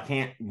 like, well, I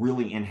can't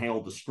really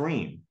inhale the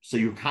scream. So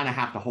you kind of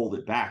have to hold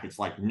it back. It's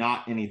like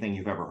not anything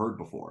you've ever heard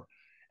before.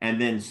 And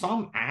then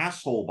some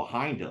asshole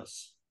behind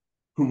us,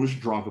 who was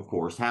drunk, of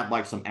course, had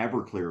like some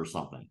Everclear or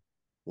something.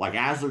 Like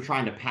as they're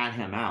trying to pat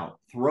him out,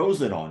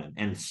 throws it on him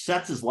and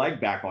sets his leg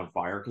back on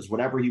fire, because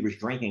whatever he was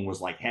drinking was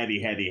like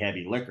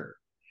heavy liquor,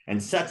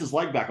 and sets his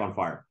leg back on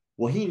fire.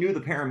 Well, he knew the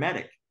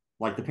paramedic.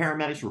 Like the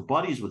paramedics were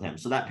buddies with him.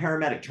 So that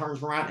paramedic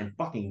turns around and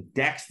fucking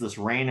decks this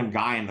random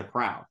guy in the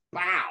crowd.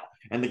 Bow.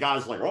 And the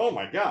guy's like, oh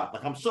my God,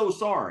 like, I'm so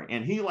sorry.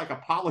 And he like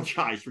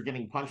apologized for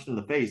getting punched in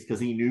the face because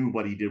he knew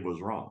what he did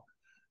was wrong.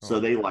 So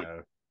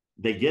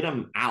they get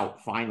him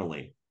out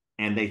finally.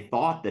 And they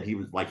thought that he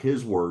was, like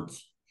his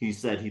words, he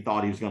said he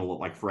thought he was going to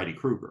look like Freddy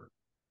Krueger.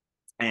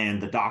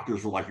 And the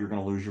doctors were like, you're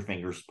going to lose your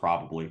fingers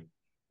probably.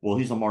 Well,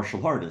 he's a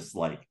martial artist.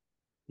 Like,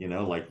 you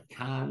know, like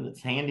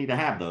it's handy to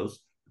have those.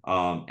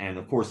 And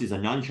of course, he's a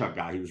nunchuck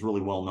guy. He was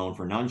really well known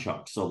for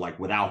nunchucks. So like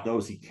without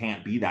those, he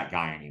can't be that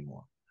guy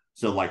anymore.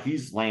 So like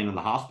he's laying in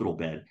the hospital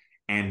bed,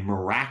 and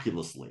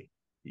miraculously,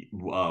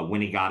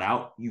 when he got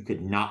out, you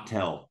could not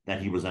tell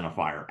that he was in a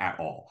fire at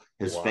all.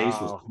 His face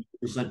was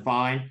 100%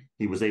 fine.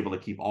 He was able to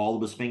keep all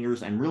of his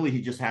fingers, and really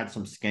he just had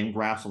some skin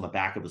grafts on the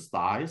back of his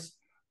thighs.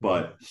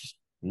 But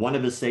one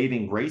of his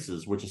saving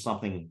graces, which is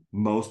something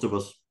most of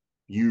us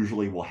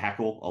usually will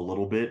heckle a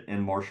little bit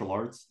in martial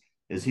arts,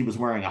 is he was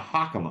wearing a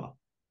hakama.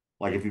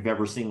 Like if you've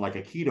ever seen like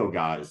Aikido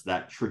guys,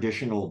 that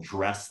traditional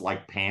dress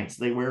like pants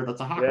they wear,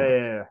 that's a hakama.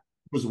 Yeah.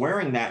 He was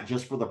wearing that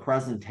just for the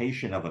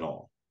presentation of it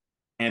all.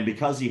 And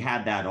because he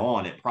had that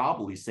on, it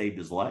probably saved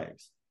his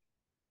legs.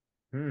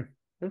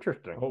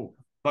 Interesting. Oh,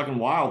 fucking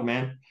wild,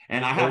 man.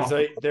 And I have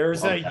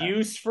there's a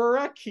use for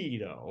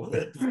Aikido.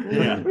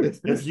 Yeah,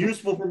 it's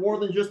useful for more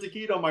than just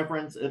Aikido, my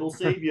friends. It'll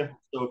save you.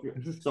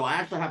 So I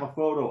actually have a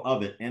photo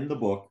of it in the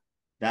book.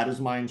 That is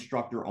my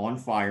instructor on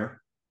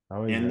fire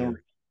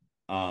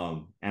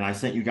And I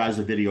sent you guys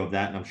a video of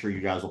that, and I'm sure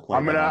you guys will play.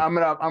 I'm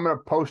gonna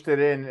post it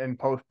in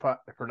post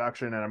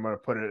production, and I'm gonna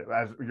put it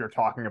as you're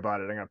talking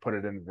about it. I'm gonna put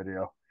it in the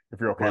video if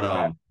you're okay with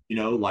that. You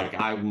know, like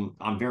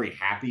I'm very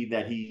happy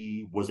that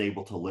he was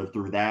able to live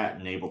through that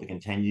and able to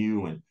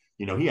continue. And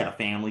you know, he had a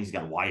family, he's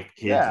got a wife,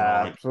 kids, Yeah, and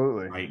all, like,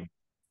 absolutely. right.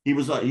 He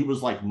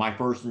was like my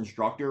first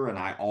instructor, and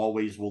I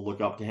always will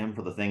look up to him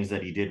for the things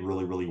that he did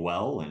really, really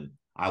well. And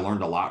I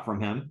learned a lot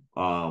from him.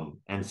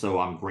 And so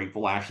I'm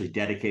grateful. I actually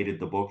dedicated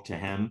the book to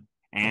him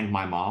and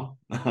my mom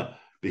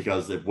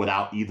because if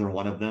without either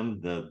one of them,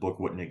 the book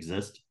wouldn't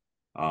exist.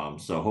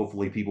 So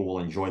hopefully people will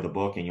enjoy the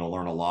book, and you'll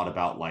learn a lot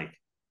about like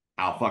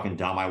how fucking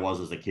dumb I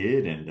was as a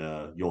kid,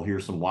 and you'll hear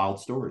some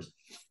wild stories.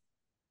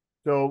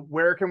 So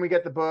where can we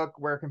get the book?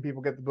 Where can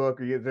people get the book?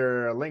 Is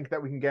there a link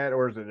that we can get,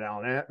 or is it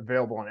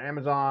available on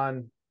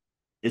Amazon?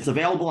 It's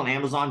available on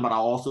Amazon, but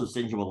I'll also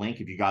send you a link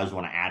if you guys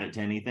want to add it to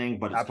anything.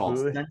 But it's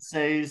Absolutely. called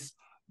Sensis,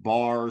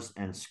 Bars,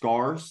 and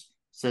Scars.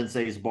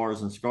 Sensis,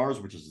 Bars, and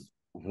Scars, which is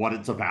what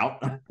it's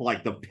about.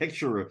 Like the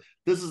picture,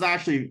 this is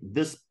actually,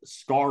 this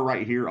scar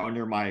right here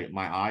under my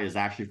eye is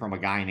actually from a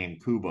guy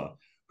named Kuba,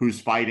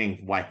 who's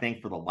fighting, well, I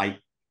think, for the light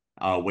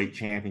weight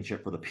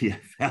championship for the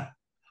PFL.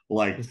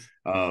 Like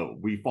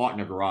we fought in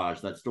a garage.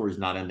 That story's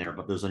not in there,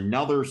 but there's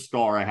another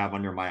scar I have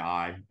under my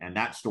eye, and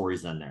that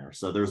story's in there.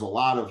 So there's a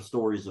lot of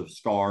stories of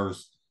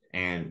scars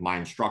and my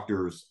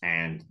instructors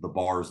and the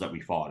bars that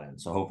we fought in.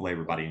 So hopefully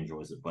everybody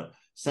enjoys it. But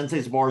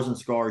Sensei's Bars and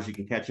Scars, you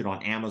can catch it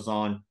on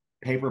Amazon.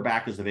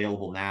 Paperback is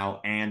available now,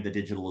 and the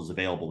digital is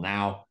available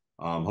now.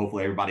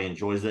 Hopefully everybody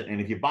enjoys it.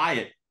 And if you buy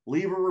it,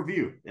 leave a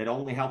review. It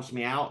only helps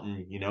me out,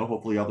 and you know,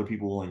 hopefully other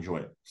people will enjoy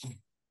it.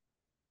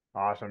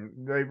 Awesome.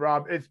 Hey,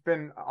 Rob, it's been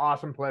an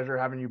awesome pleasure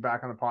having you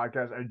back on the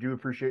podcast. I do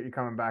appreciate you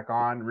coming back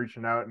on,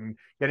 reaching out, and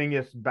getting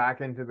us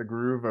back into the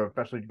groove of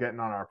especially getting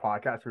on our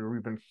podcast, because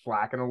we've been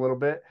slacking a little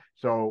bit.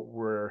 So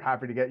we're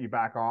happy to get you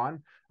back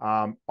on.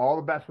 All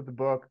the best with the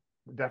book.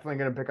 Definitely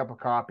going to pick up a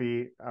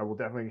copy. We'll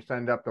definitely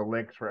send up the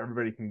links where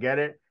everybody can get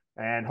it.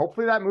 And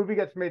hopefully that movie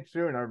gets made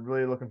soon. I'm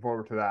really looking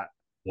forward to that.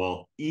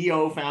 Well,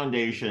 EO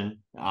Foundation,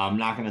 I'm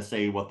not going to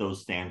say what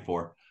those stand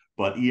for,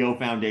 but EO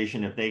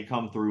Foundation, if they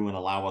come through and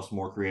allow us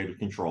more creative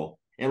control,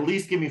 at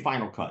least give me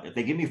final cut. If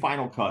they give me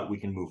final cut, we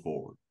can move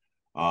forward.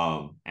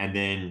 And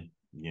then,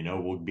 you know,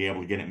 we'll be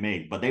able to get it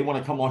made. But they want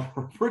to come on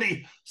for a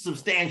pretty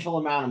substantial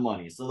amount of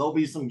money. So there'll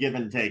be some give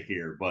and take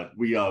here. But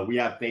we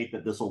have faith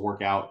that this will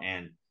work out.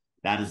 And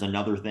that is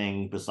another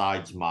thing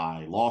besides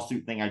my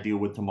lawsuit thing I deal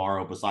with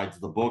tomorrow, besides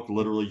the book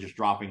literally just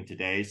dropping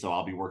today. So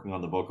I'll be working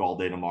on the book all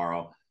day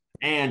tomorrow.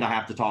 And I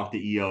have to talk to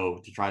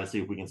EO to try to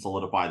see if we can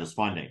solidify this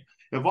funding.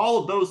 If all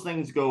of those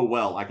things go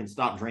well, I can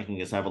stop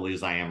drinking as heavily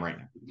as I am right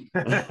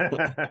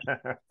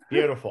now.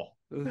 Beautiful.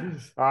 All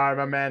right,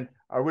 my man.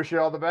 I wish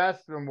you all the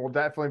best, and we'll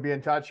definitely be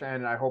in touch.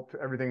 And I hope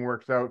everything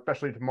works out,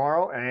 especially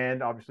tomorrow,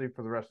 and obviously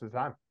for the rest of the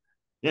time.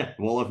 Yeah.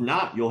 Well, if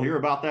not, you'll hear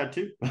about that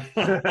too.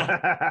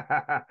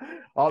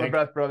 All the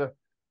best, brother.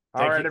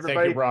 All right, everybody.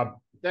 Thank you, Rob.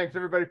 Thanks,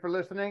 everybody, for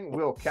listening.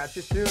 We'll catch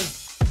you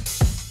soon.